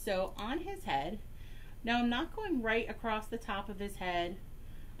 Okay, so on his head, now I'm not going right across the top of his head.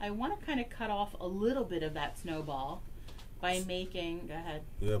 I want to kind of cut off a little bit of that snowball by making, go ahead.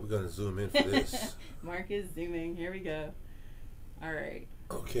 Yeah, we're going to zoom in for this. Mark is zooming, here we go. All right.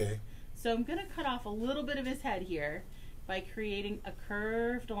 Okay. So I'm going to cut off a little bit of his head here by creating a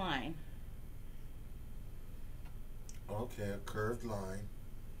curved line. Okay, a curved line.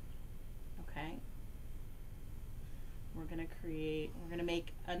 Okay. We're going to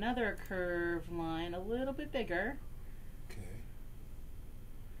make another curved line a little bit bigger. Okay.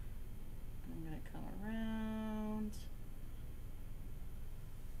 I'm going to come around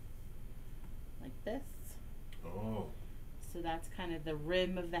like this. Oh. So that's kind of the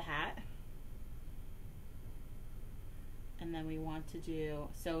rim of the hat. And then we want to do,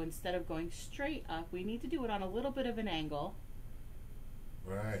 so instead of going straight up, we need to do it on a little bit of an angle.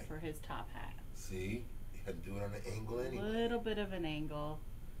 Right. For his top hat. See? I'd do it on an angle anyway. A little bit of an angle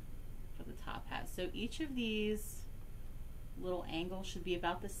for the top hat. So each of these little angles should be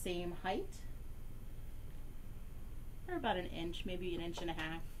about the same height. Or about an inch, maybe an inch and a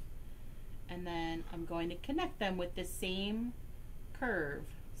half. And then I'm going to connect them with the same curve.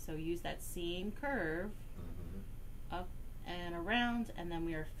 So use that same curve up and around, and then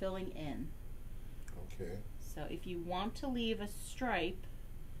we are filling in. Okay. So if you want to leave a stripe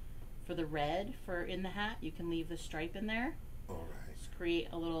for the red for in the hat, you can leave the stripe in there. All right. Just create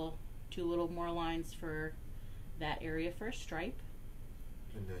a little, 2 little more lines for that area for a stripe.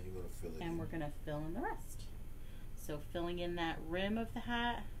 And now you're gonna fill it in. And we're gonna fill in the rest. So filling in that rim of the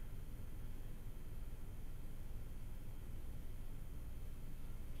hat.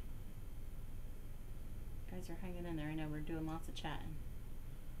 Guys are hanging in there. I know we're doing lots of chatting.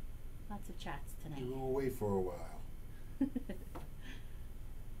 Lots of chats tonight. You were away for a while.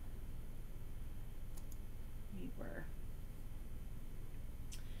 We were.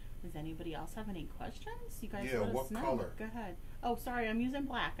 Does anybody else have any questions? You guys Yeah, let us what know. color? Go ahead. Oh, sorry, I'm using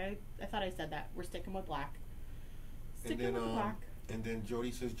black. I thought I said that. We're sticking with black. Sticking with black. And then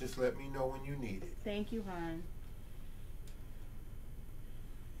Jody says, just let me know when you need it. Thank you, hon.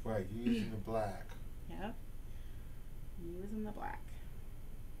 Right, you're using the black. Yep. Using the black.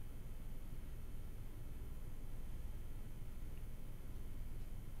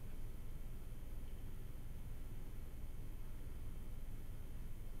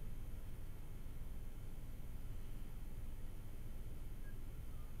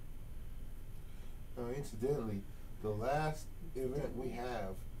 Incidentally, the last event we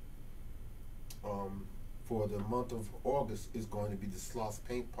have for the month of August is going to be the Sloth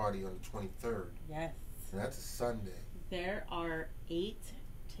Paint Party on the 23rd. Yes. And that's a Sunday. There are 8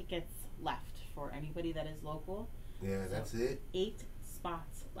 tickets left for anybody that is local. Yeah, so that's it. 8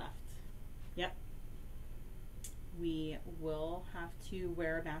 spots left. Yep. We will have to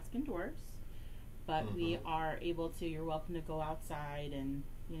wear a mask indoors, but we are able to. You're welcome to go outside and,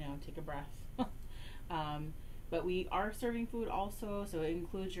 you know, take a breath. But we are serving food also, so it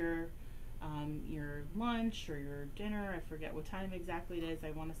includes your lunch or your dinner. I forget what time exactly it is.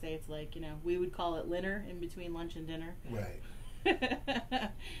 I want to say it's like, you know, we would call it dinner, in between lunch and dinner. Right.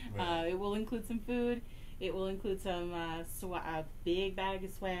 Right. It will include some food. It will include some a big bag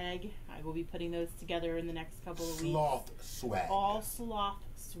of swag. I will be putting those together in the next couple of weeks. Sloth swag. All sloth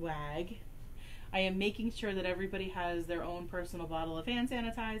swag. I am making sure that everybody has their own personal bottle of hand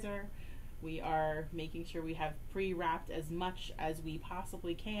sanitizer. We are making sure we have pre-wrapped as much as we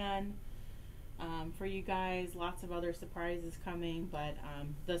possibly can for you guys. Lots of other surprises coming, but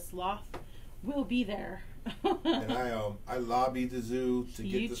the sloth will be there. And I lobbied the zoo to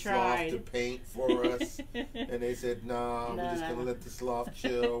get the sloth to paint for us, and they said, "Nah, we're just gonna let the sloth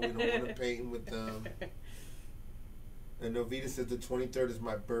chill. We don't want to paint with them." And Novita said the 23rd is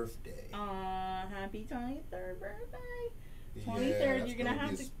my birthday. Happy 23rd birthday! 23rd, yeah, you're gonna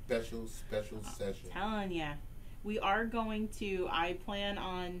have be a special session. I'm telling ya, we are going to. I plan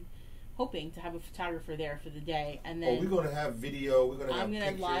on hoping to have a photographer there for the day, and then we're gonna have video. We're gonna have I'm gonna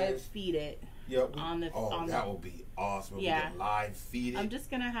pictures. live feed it. Yep. That will be awesome. Yeah. We can live feed it. I'm just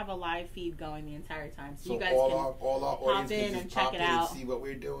gonna have a live feed going the entire time, so you guys all can our pop audience in can and just check pop it in out. and see what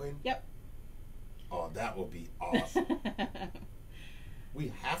we're doing. Yep. Oh, that will be awesome.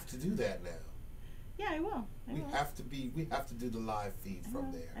 We have to do that now. Yeah, I will. We have to do the live feed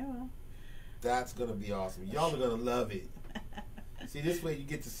from there. I will. That's gonna be awesome. Y'all are gonna love it. See, this way you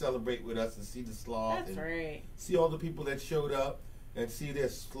get to celebrate with us and see the sloth. That's right. See all the people that showed up and see their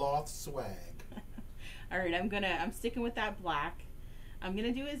sloth swag. All right, I'm sticking with that black. I'm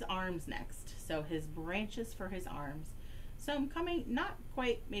gonna do his arms next. So his branches for his arms. So I'm coming not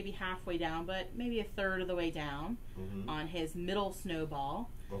quite maybe halfway down, but maybe a third of the way down on his middle snowball.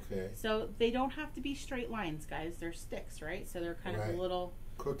 Okay. So they don't have to be straight lines, guys. They're sticks, right? So they're kind of a little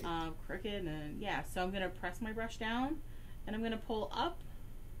crooked, and yeah. So I'm gonna press my brush down, and I'm gonna pull up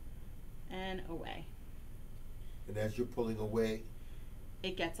and away. And as you're pulling away,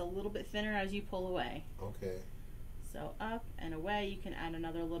 it gets a little bit thinner as you pull away. Okay. So up and away. You can add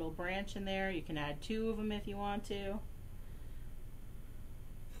another little branch in there. You can add 2 of them if you want to.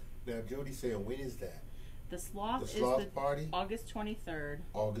 Now Jody's saying, when is that? The sloth is the party? August 23rd.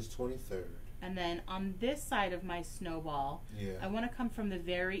 August 23rd. And then on this side of my snowball, I want to come from the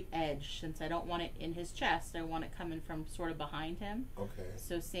very edge. Since I don't want it in his chest, I want it coming from sort of behind him. Okay.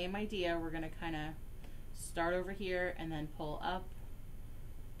 So same idea. We're going to kind of start over here and then pull up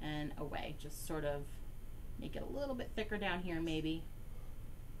and away. Just sort of make it a little bit thicker down here maybe.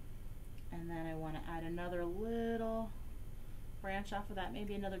 And then I want to add another little branch off of that.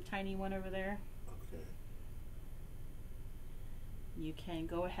 Maybe another tiny one over there. Okay. you can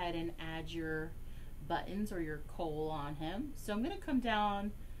go ahead and add your buttons or your coal on him. So I'm going to come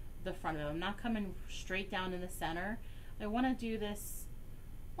down the front of him. I'm not coming straight down in the center. I want to do this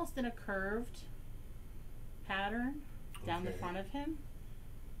almost in a curved pattern down the front of him.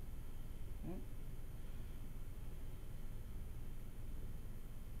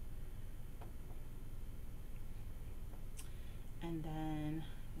 And then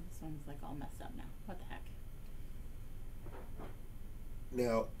this one's like all messed up now. What the heck?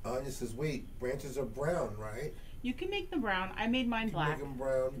 Now, Anya says, wait, branches are brown, right? You can make them brown. I made mine black. You can make them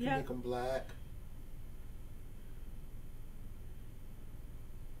brown. You can make them black.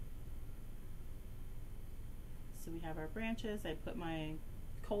 So we have our branches. I put my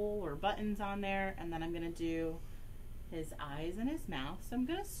coal or buttons on there, and then I'm going to do his eyes and his mouth. So I'm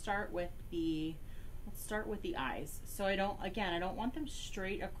going to start with the, let's start with the eyes. So I don't want them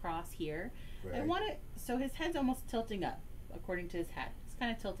straight across here. Right. I want it, so his head's almost tilting up according to his head. It's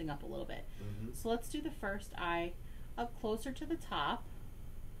kind of tilting up a little bit. So let's do the first eye up closer to the top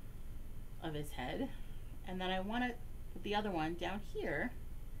of his head. And then I want to put the other one down here.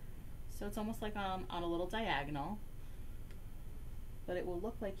 So it's almost like on a little diagonal. But it will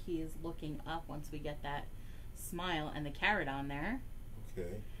look like he is looking up once we get that smile and the carrot on there.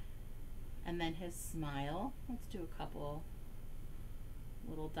 Okay. And then his smile. Let's do a couple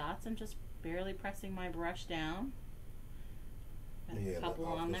little dots. I'm just barely pressing my brush down. Yeah, a couple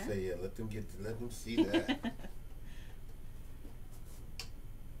on there. Say, yeah, let them see that.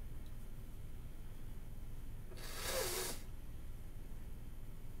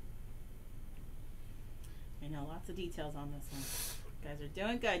 I know, lots of details on this one. You guys are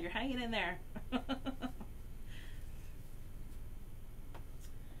doing good. You're hanging in there.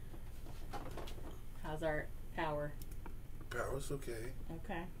 How's our power? Power's okay.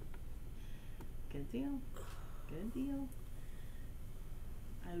 Okay. Good deal. Good deal.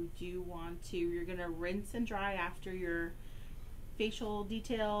 Do you want to, you're going to rinse and dry after your facial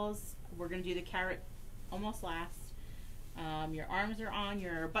details. We're going to do the carrot almost last. Your arms are on,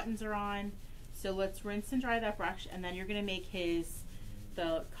 your buttons are on. So let's rinse and dry that brush, and then you're going to make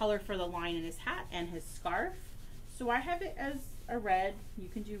the color for the line in his hat and his scarf. So I have it as a red. You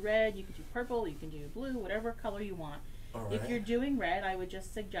can do red, you can do purple, you can do blue, whatever color you want. All right. If you're doing red, I would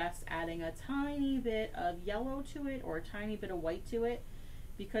just suggest adding a tiny bit of yellow to it or a tiny bit of white to it,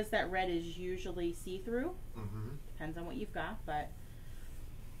 because that red is usually see-through. Depends on what you've got, but.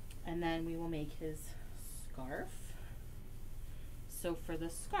 And then we will make his scarf. So for the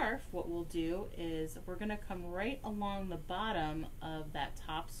scarf, what we'll do is we're going to come right along the bottom of that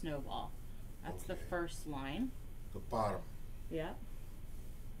top snowball. That's the first line. The bottom. Yep.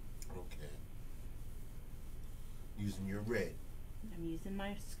 Okay. Using your red. I'm using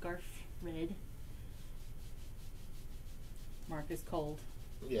my scarf red. Mark is cold.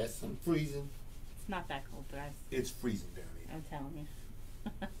 Yes, I'm freezing. It's not that cold, guys. It's freezing down here. I'm telling you.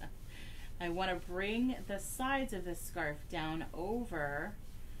 I want to bring the sides of the scarf down over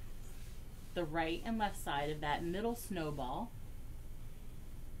the right and left side of that middle snowball.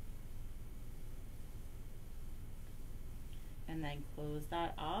 And then close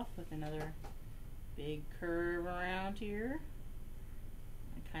that off with another big curve around here.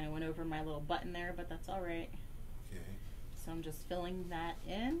 I kind of went over my little button there, but that's all right. Okay. So I'm just filling that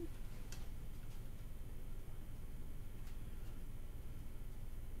in.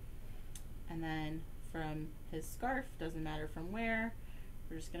 And then from his scarf, doesn't matter from where,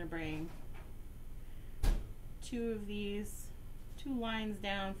 we're just going to bring two lines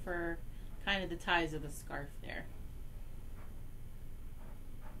down for kind of the ties of the scarf there.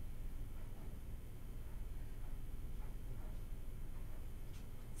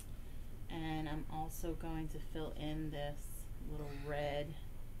 And I'm also going to fill in this little red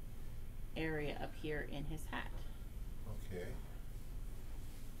area up here in his hat. Okay.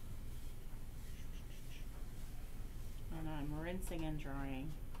 And I'm rinsing and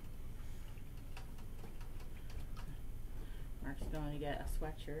drying. Mark's going to get a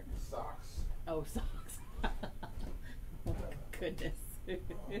sweatshirt. Socks. Oh, socks. Oh, goodness.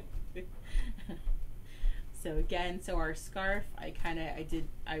 So again, so our scarf, I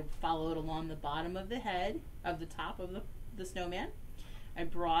followed along the bottom of the head, of the top of the snowman. I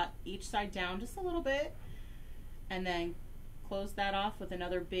brought each side down just a little bit, and then close that off with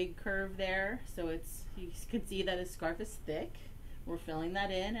another big curve there. So you can see that his scarf is thick. We're filling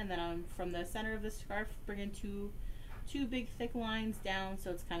that in, and then I'm from the center of the scarf bringing two big thick lines down, so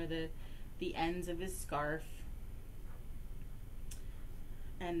it's kind of the ends of his scarf.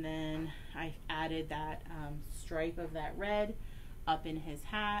 And then I added that stripe of that red up in his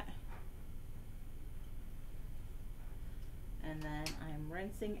hat. And then I'm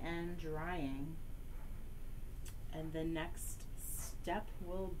rinsing and drying. And the next step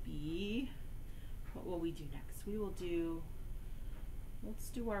will be, what will we do next? We will do, let's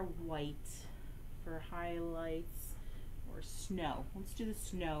do our white for highlights or snow. Let's do the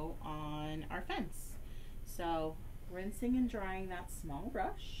snow on our fence. So rinsing and drying that small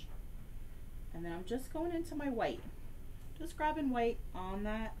brush. And then I'm just going into my white. Just grabbing white on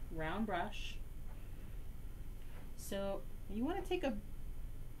that round brush. So you want to take a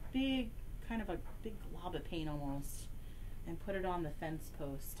big, kind of a big glob of paint almost, and put it on the fence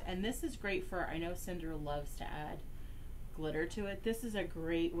post. And this is great for, I know Cinder loves to add glitter to it. This is a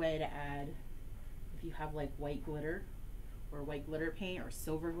great way to add, if you have like white glitter or white glitter paint or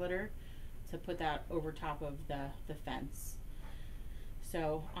silver glitter, to put that over top of the fence.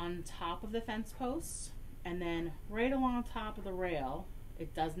 So on top of the fence post, and then right along top of the rail.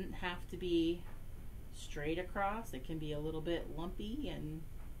 It doesn't have to be straight across. It can be a little bit lumpy, and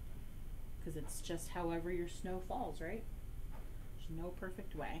because it's just however your snow falls, right? There's no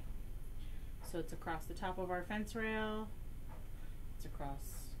perfect way. So it's across the top of our fence rail. It's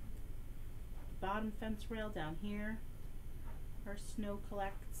across the bottom fence rail down here. Our snow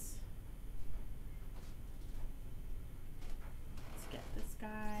collects. Let's get this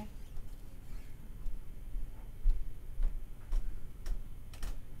guy.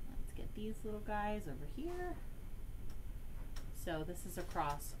 Let's get these little guys over here. So this is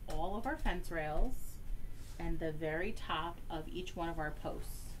across all of our fence rails and the very top of each one of our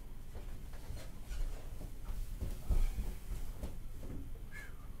posts.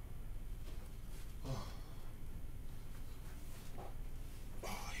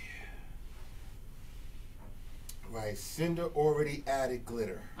 Right, Cinder already added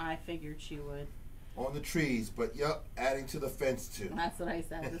glitter I figured she would. on the trees, but yup, adding to the fence too. That's what I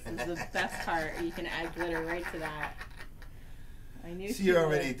said. This is the best part. You can add glitter right to that. I knew She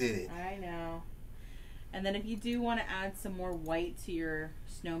already did it. I know. And then if you do want to add some more white to your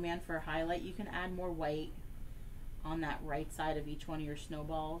snowman for a highlight, you can add more white on that right side of each one of your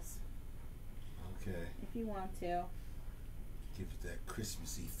snowballs. Okay. If you want to. Give it that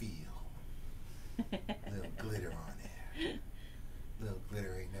Christmassy feel. Little glitter on there. Little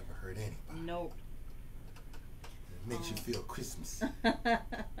glitter ain't never hurt anybody. Nope. It makes you feel Christmassy.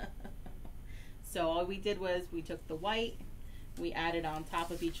 So all we did was we took the white, we added on top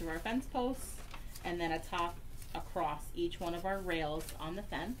of each of our fence posts, and then atop across each one of our rails on the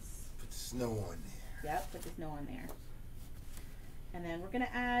fence. Put the snow on there. Yep, put the snow on there. And then we're going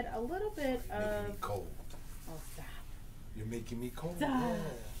to add a little bit You're making me of... cold. Oh, stop. You're making me cold. Stop. Yeah.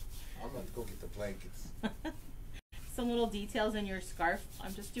 I'm going to go get the blankets. Some little details in your scarf.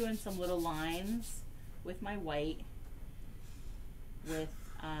 I'm just doing some little lines with my white with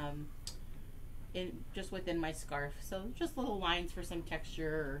just within my scarf. So just little lines for some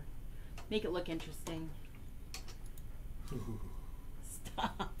texture or make it look interesting.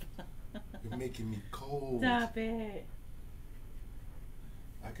 Stop. You're making me cold. Stop it.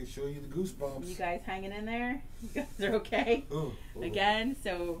 I can show you the goosebumps. You guys hanging in there? You guys are okay? Ooh. Again,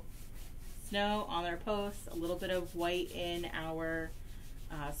 so snow on our posts, a little bit of white in our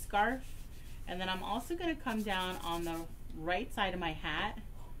scarf, and then I'm also going to come down on the right side of my hat.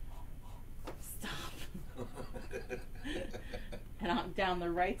 Stop. And down the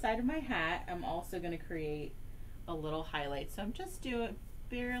right side of my hat, I'm also going to create a little highlight. So I'm just doing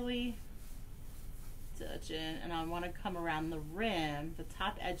barely touching, and I want to come around the rim, the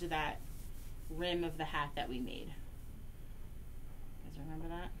top edge of that rim of the hat that we made. You guys remember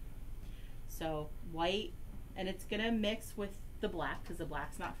that? So white, and it's gonna mix with the black because the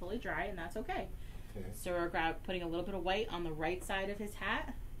black's not fully dry, and that's okay. Okay. So we're putting a little bit of white on the right side of his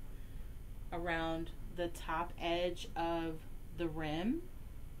hat, around the top edge of the rim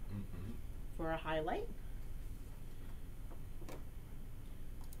for a highlight.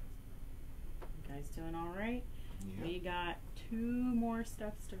 You guys doing all right? Yep. We got 2 more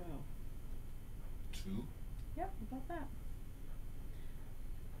steps to go. 2? Yep, about that.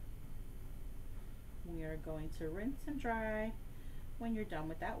 We are going to rinse and dry when you're done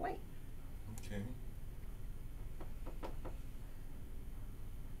with that white. Okay.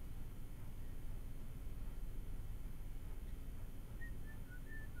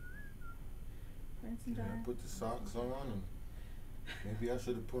 Rinse and Yeah, dry. I put the socks on, and maybe I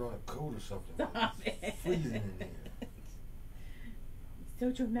should have put on a coat or something. Stop It's it. freezing in here.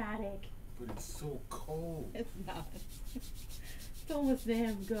 So dramatic. But it's so cold. It's not. It's almost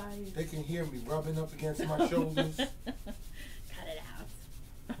them, guys. They can hear me rubbing up against my shoulders. Cut it out.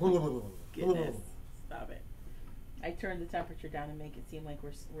 Goodness. Stop it. I turned the temperature down to make it seem like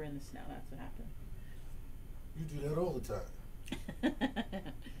we're in the snow. That's what happened. You do that all the time.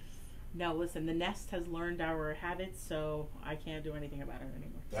 No, listen, the nest has learned our habits, so I can't do anything about it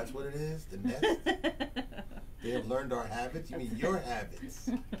anymore. That's what it is? The nest? They have learned our habits? You mean your habits?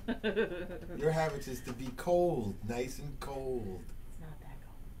 Your habits is to be cold, nice and cold. It's not that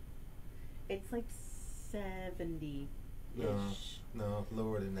cold. It's like 70-ish. No,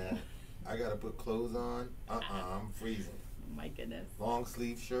 lower than that. I gotta put clothes on. I'm freezing. Oh my goodness. Long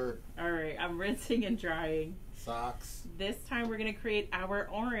sleeve shirt. Alright, I'm rinsing and drying. Socks. This time we're going to create our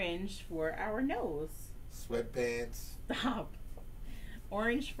orange for our nose. Sweatpants. Stop.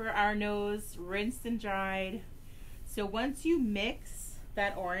 Orange for our nose, rinsed and dried. So once you mix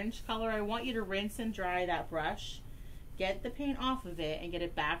that orange color, I want you to rinse and dry that brush. Get the paint off of it and get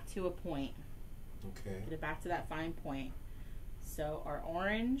it back to a point. Okay. Get it back to that fine point. So our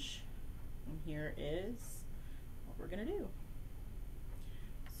orange, and here is what we're going to do.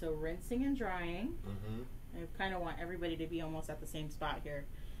 So rinsing and drying. Mm-hmm. I kind of want everybody to be almost at the same spot here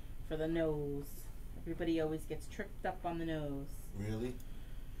for the nose. Everybody always gets tripped up on the nose. Really?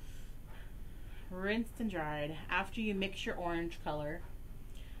 Rinsed and dried. After you mix your orange color,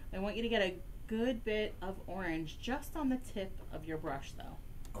 I want you to get a good bit of orange just on the tip of your brush though.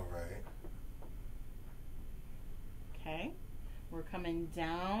 Alright. Okay. We're coming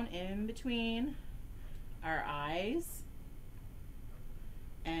down in between our eyes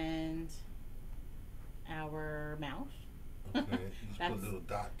and our mouth. Okay. You just put a little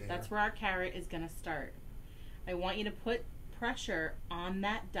dot there. That's where our carrot is going to start. I want you to put pressure on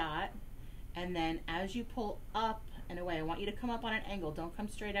that dot, and then as you pull up and away, I want you to come up on an angle. Don't come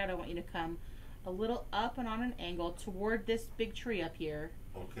straight out. I want you to come a little up and on an angle toward this big tree up here.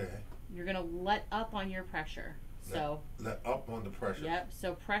 Okay. You're going to let up on your pressure. Let up on the pressure. Yep.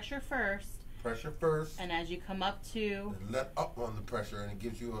 So pressure first. Pressure first. And as you come up to... And let up on the pressure, and it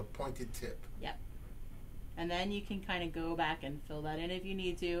gives you a pointed tip. Yep. And then you can kind of go back and fill that in if you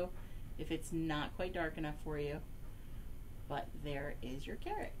need to, if it's not quite dark enough for you. But there is your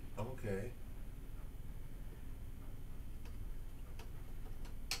carrot. Okay.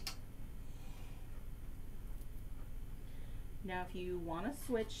 Now if you want to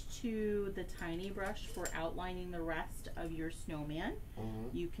switch to the tiny brush for outlining the rest of your snowman,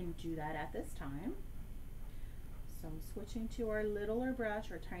 you can do that at this time. So I'm switching to our littler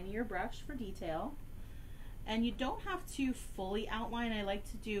brush or tinier brush for detail. And you don't have to fully outline. I like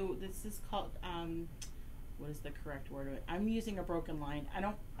to do, this is called, what is the correct word of it? I'm using a broken line. I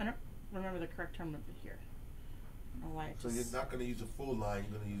don't remember the correct term of it here. I don't know why. So you're not going to use a full line,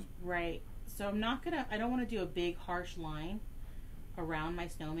 you're going to use... Right. So I don't want to do a big harsh line around my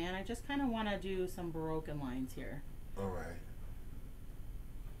snowman. I just kind of want to do some broken lines here. Alright.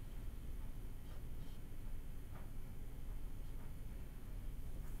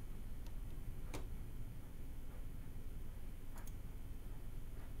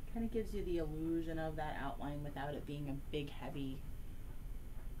 Kind of gives you the illusion of that outline without it being a big heavy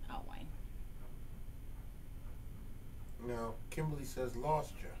outline. Now, Kimberly says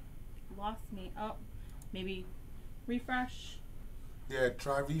lost you. Lost me. Oh, maybe refresh. Yeah,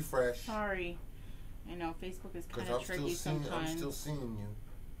 try refresh. Sorry. I know Facebook is kind of tricky sometimes. I'm still seeing you.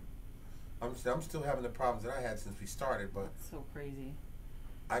 I'm still having the problems that I had since we started, but that's so crazy.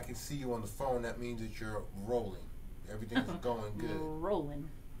 I can see you on the phone. That means that you're rolling. Everything's going good. Rolling.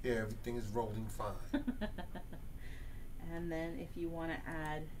 Yeah, everything is rolling fine. And then if you want to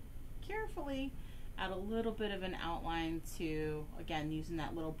add carefully, add a little bit of an outline to, again, using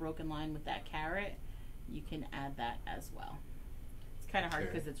that little broken line with that carrot, you can add that as well. It's kind of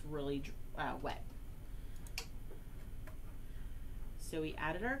hard because it's really wet. So we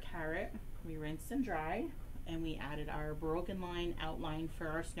added our carrot, we rinsed and dried, and we added our broken line outline for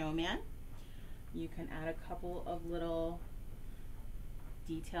our snowman. You can add a couple of little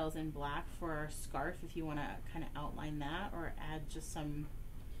details in black for our scarf if you want to kind of outline that, or add just some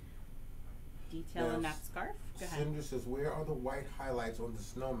detail in that scarf. Go ahead. Cinder says, where are the white highlights on the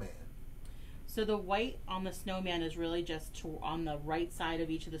snowman? So the white on the snowman is really just on the right side of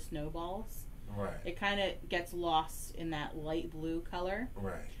each of the snowballs. Right. It kind of gets lost in that light blue color.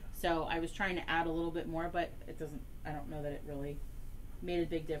 Right. So I was trying to add a little bit more, but it doesn't, I don't know that it really made a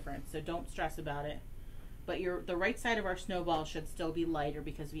big difference. So don't stress about it. But the right side of our snowball should still be lighter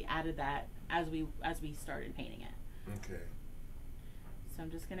because we added that as we started painting it. Okay. So I'm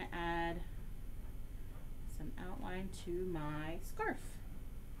just going to add some outline to my scarf.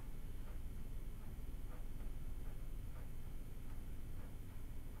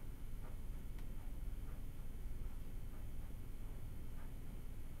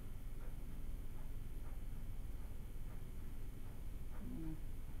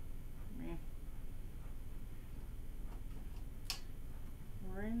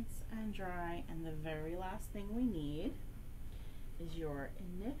 rinse and dry, and the very last thing we need is your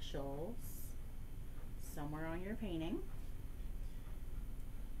initials somewhere on your painting.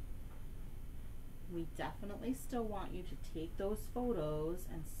 We definitely still want you to take those photos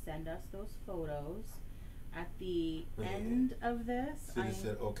and send us those photos. At the end of this, Sid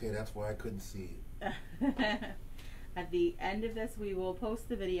said, okay, that's why I couldn't see it. At the end of this, we will post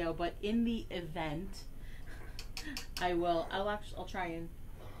the video, but in the event, I'll try and,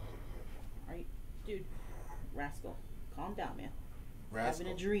 alright, dude, rascal, calm down, man. Rascal.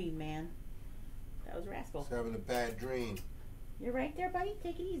 Having a dream, man. That was Rascal. He's having a bad dream. You're right there, buddy.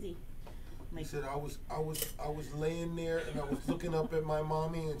 Take it easy. He said I was laying there and I was looking up at my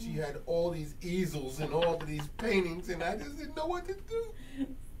mommy and she had all these easels and all of these paintings and I just didn't know what to do.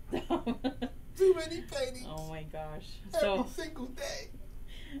 Too many paintings. Oh my gosh. Every single day.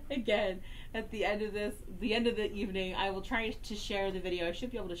 Again, at the end of the evening, I will try to share the video. I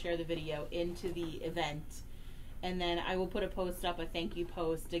should be able to share the video into the event. And then I will put a post up, a thank you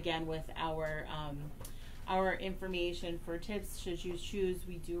post, again with our information for tips should you choose.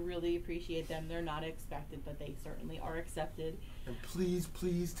 We do really appreciate them. They're not expected, but they certainly are accepted. And please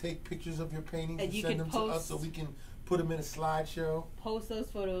take pictures of your paintings and you send them to us so we can put them in a slideshow. Post those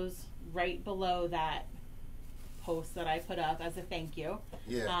photos right below that post that I put up as a thank you.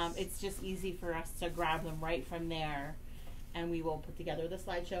 Yes. It's just easy for us to grab them right from there, and we will put together the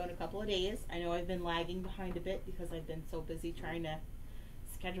slideshow in a couple of days. I know I've been lagging behind a bit because I've been so busy trying to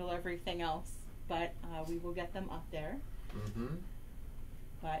schedule everything else, but we will get them up there. Mm-hmm.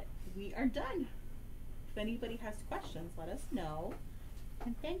 But we are done. If anybody has questions, let us know.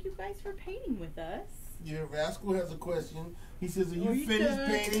 And thank you guys for painting with us. Yeah, Rascal has a question. He says, are you finished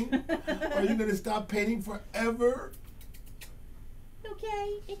painting? Are you going to stop painting forever?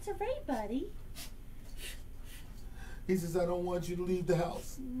 Okay, it's a right, buddy. He says, I don't want you to leave the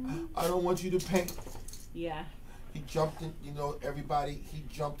house. I don't want you to paint. Yeah. He jumped in, he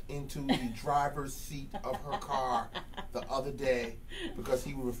jumped into the driver's seat of her car the other day because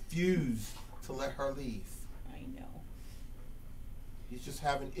he refused to let her leave. I know. He's just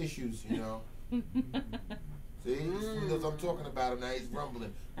having issues, See, he knows I'm talking about him now. He's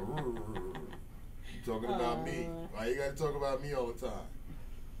rumbling. You talking about me? Why you gotta talk about me all the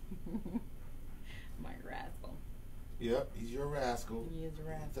time? My rascal. Yep, he's your rascal. He is a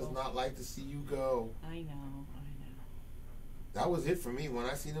rascal. He does not like to see you go. I know. That was it for me when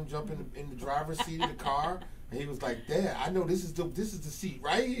I seen him jump in the driver's seat of the car, and he was like, "Dad, I know this is the seat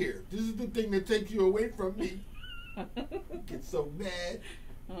right here. This is the thing that takes you away from me." He gets so mad.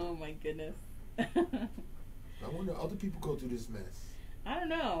 Oh my goodness. I wonder other people go through this mess. I don't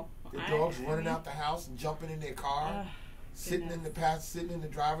know. Their dogs running out the house and jumping in their car, sitting in the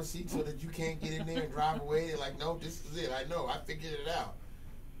driver's seat so that you can't get in there and drive away. They're like, "No, this is it. I know. I figured it out.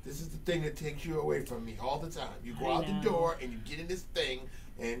 This is the thing that takes you away from me all the time. You go out the door and you get in this thing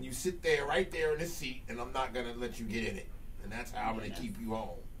and you sit there right there in this seat and I'm not going to let you get in it. And that's how I'm going to keep you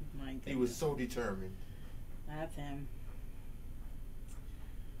home." He was so determined. That's him.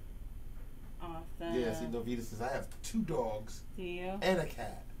 Awesome. Yeah, see, Novita says, I have 2 dogs. Do you? And a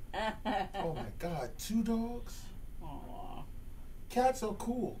cat. Oh my God, 2 dogs? Aww. Cats are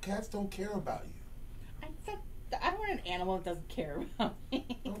cool. Cats don't care about you. I don't want an animal that doesn't care about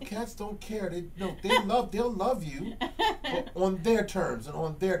me. No, cats don't care. They'll love you, but on their terms and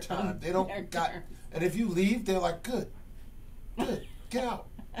on their time. They don't got. And if you leave, they're like, good, get out.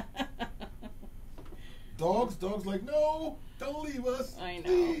 Dogs like, no, don't leave us. I know.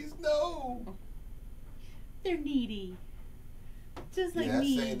 Please, no. They're needy, just like me.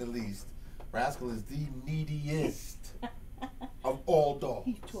 me. Saying the least. Rascal is the neediest of all dogs.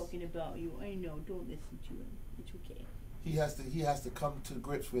 He's talking about you. I know. Don't listen to him. It's okay. He has to come to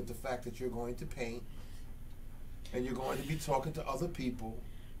grips with the fact that you're going to paint and you're going to be talking to other people.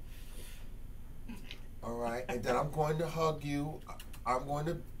 All right, and then I'm going to hug you. I'm going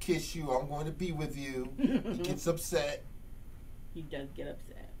to kiss you. I'm going to be with you. He gets upset. He does get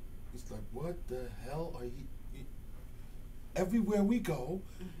upset. He's like, what the hell are you? Everywhere we go,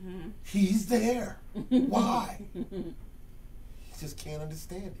 he's there. Why? He just can't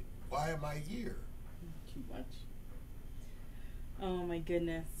understand it. Why am I here? Too much. Oh my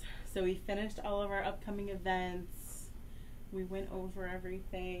goodness. So we finished all of our upcoming events. We went over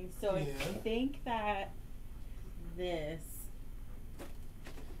everything. So I think that this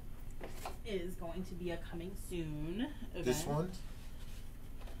is going to be a coming soon event. This one?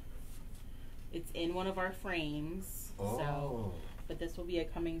 It's in one of our frames. Oh. So, but this will be a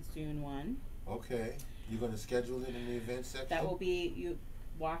coming soon one. Okay. You're going to schedule it in the event section? That will be, you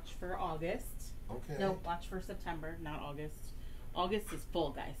watch for August. Okay. No, watch for September, not August. August is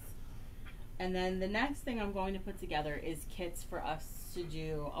full, guys. And then the next thing I'm going to put together is kits for us to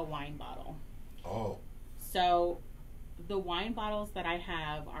do a wine bottle. Oh. So the wine bottles that I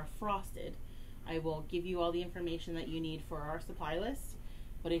have are frosted. I will give you all the information that you need for our supply list.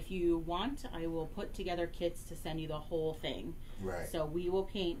 But if you want, I will put together kits to send you the whole thing. Right. So we will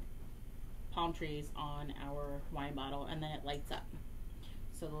paint palm trees on our wine bottle, and then it lights up.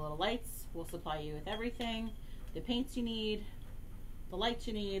 So the little lights will supply you with everything, the paints you need, the lights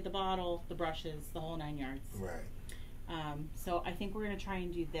you need, the bottle, the brushes, the whole 9 yards. Right. So I think we're going to try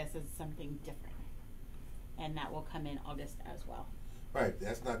and do this as something different. And that will come in August as well. Right.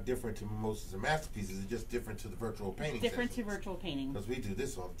 That's not different to Mimosas and Masterpieces. It's just different to the virtual painting Different sessions. to virtual painting. Because we do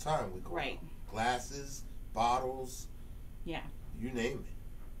this all the time. We go Right. Glasses, bottles. Yeah. You name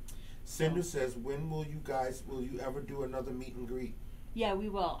it. Cinder says, when will you ever do another meet and greet? Yeah, we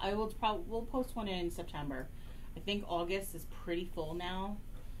will. We'll post one in September. I think August is pretty full now.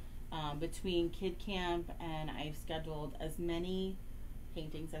 Between Kid Camp and I've scheduled as many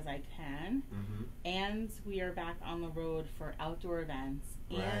paintings as I can. Mm-hmm. And we are back on the road for outdoor events.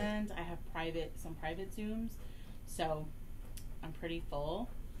 Right. And I have some private Zooms. So I'm pretty full.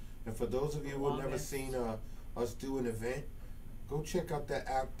 And for those of you who have never seen us do an event, go check out that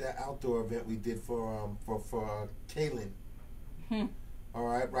outdoor event we did for Kaylin. All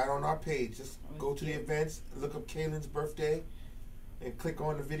right, right on our page. Just go to the events, look up Kaylin's birthday, and click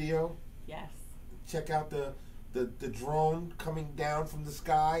on the video. Yes. Check out the drone coming down from the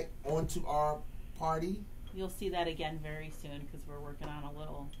sky onto our party. You'll see that again very soon because we're working on a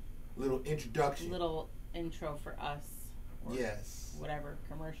little introduction, little intro for us. Or yes. Whatever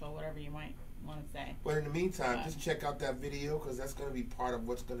commercial, whatever you might want to say. But in the meantime, just check out that video because that's going to be part of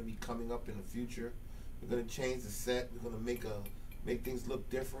what's going to be coming up in the future. We're going to change the set. We're going to make things look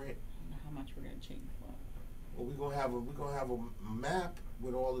different. I don't know how much we're going to change. Well, we're gonna have a map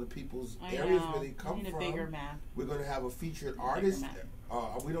with all of the people's areas where they come from. A bigger map. We're gonna have a featured artist.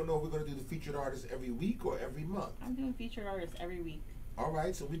 We don't know if we're gonna do the featured artist every week or every month. I'm doing featured artists every week. All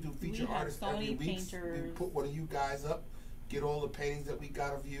right, so we do featured artists every week. We put one of you guys up, get all the paintings that we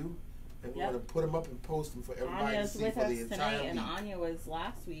got of you, and we're gonna put them up and post them for everybody to see for the entire week. And Anya was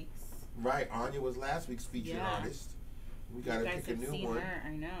last week's. Right, Anya was last week's featured artist. We gotta pick a new one. Her,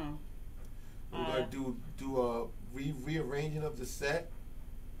 I know. We're gonna do a rearranging of the set.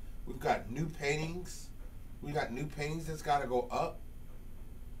 We've got new paintings. We got new paintings that's gotta go up.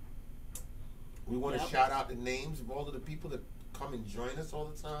 We want to shout out the names of all of the people that come and join us all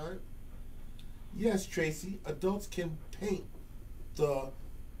the time. Yes, Tracy, adults can paint the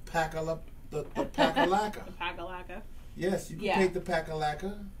pack-a-lacka. The pack-a-lacka. Yes, you can paint the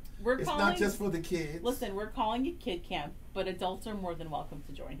pack-a-lacka. It's not just for the kids. Listen, we're calling it Kid Camp, but adults are more than welcome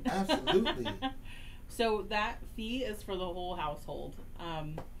to join. Absolutely. So that fee is for the whole household.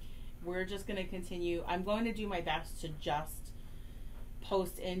 We're just going to continue. I'm going to do my best to just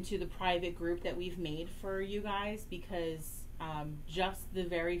post into the private group that we've made for you guys because just the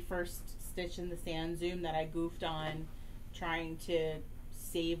very first stitch in the sand Zoom that I goofed on trying to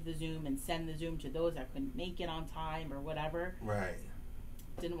save the Zoom and send the Zoom to those that couldn't make it on time or whatever. Right.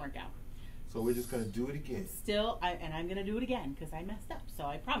 Didn't work out. So we're just going to do it again. I'm going to do it again because I messed up. So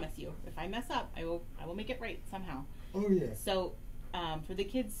I promise you, if I mess up, I will make it right somehow. Oh, yeah. So for the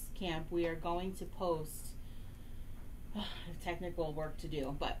kids camp, we are going to post technical work to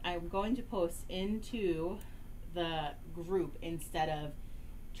do, but I'm going to post into the group instead of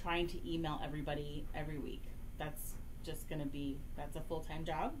trying to email everybody every week. That's just going to be, that's a full-time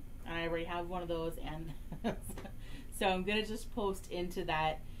job. And I already have one of those, and so I'm going to just post into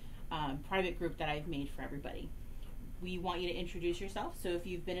that private group that I've made for everybody. We want you to introduce yourself, so if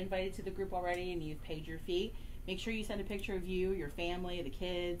you've been invited to the group already and you've paid your fee, make sure you send a picture of you, your family, the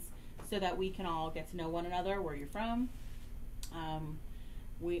kids, so that we can all get to know one another, where you're from.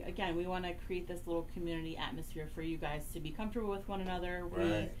 We want to create this little community atmosphere for you guys to be comfortable with one another.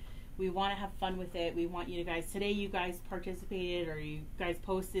 Right. We want to have fun with it. We want you guys, today you guys participated or you guys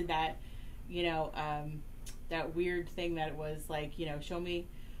posted that, that weird thing that was like, show me,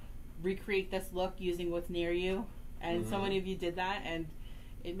 recreate this look using what's near you. And so many of you did that, and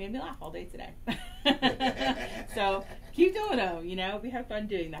it made me laugh all day today. So keep doing them, we have fun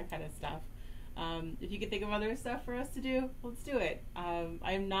doing that kind of stuff. If you can think of other stuff for us to do, let's do it.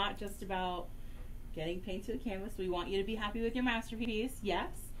 I'm not just about getting paint to the canvas. We want you to be happy with your masterpiece, yes,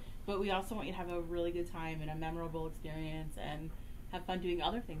 but we also want you to have a really good time and a memorable experience and have fun doing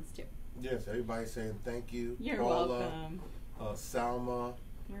other things too. Yes, everybody's saying thank you. You're Paula, welcome. Salma,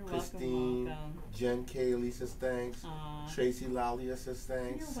 You're Christine, welcome. Jen Kaylee says thanks. Tracy Lalia says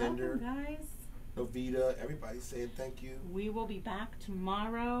thanks. You're Cinder. welcome, guys. Novita, everybody's saying thank you. We will be back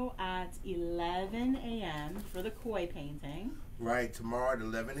tomorrow at 11 a.m. for the koi painting. Right, tomorrow at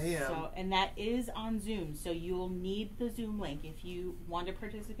 11 a.m. So, and that is on Zoom, so you'll need the Zoom link if you want to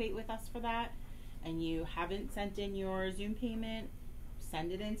participate with us for that, and you haven't sent in your Zoom payment.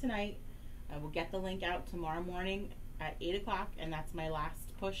 Send it in tonight. I will get the link out tomorrow morning at 8 o'clock, and that's my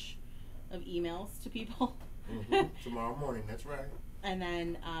last push of emails to people. Tomorrow morning, that's right. And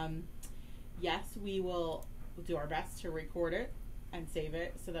then, yes, we will do our best to record it and save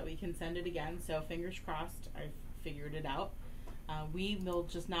it so that we can send it again. So fingers crossed, I've figured it out. We will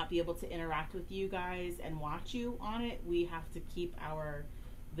just not be able to interact with you guys and watch you on it. We have to keep our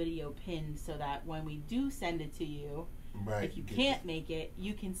video pinned so that when we do send it to you, right, if you can't make it,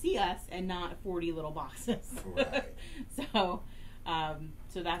 you can see us and not 40 little boxes. Right. So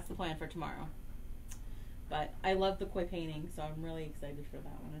that's the plan for tomorrow. But I love the koi painting, so I'm really excited for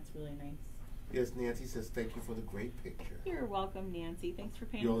that one. It's really nice. Yes, Nancy says thank you for the great picture. You're welcome, Nancy. Thanks for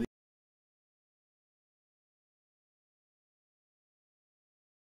painting.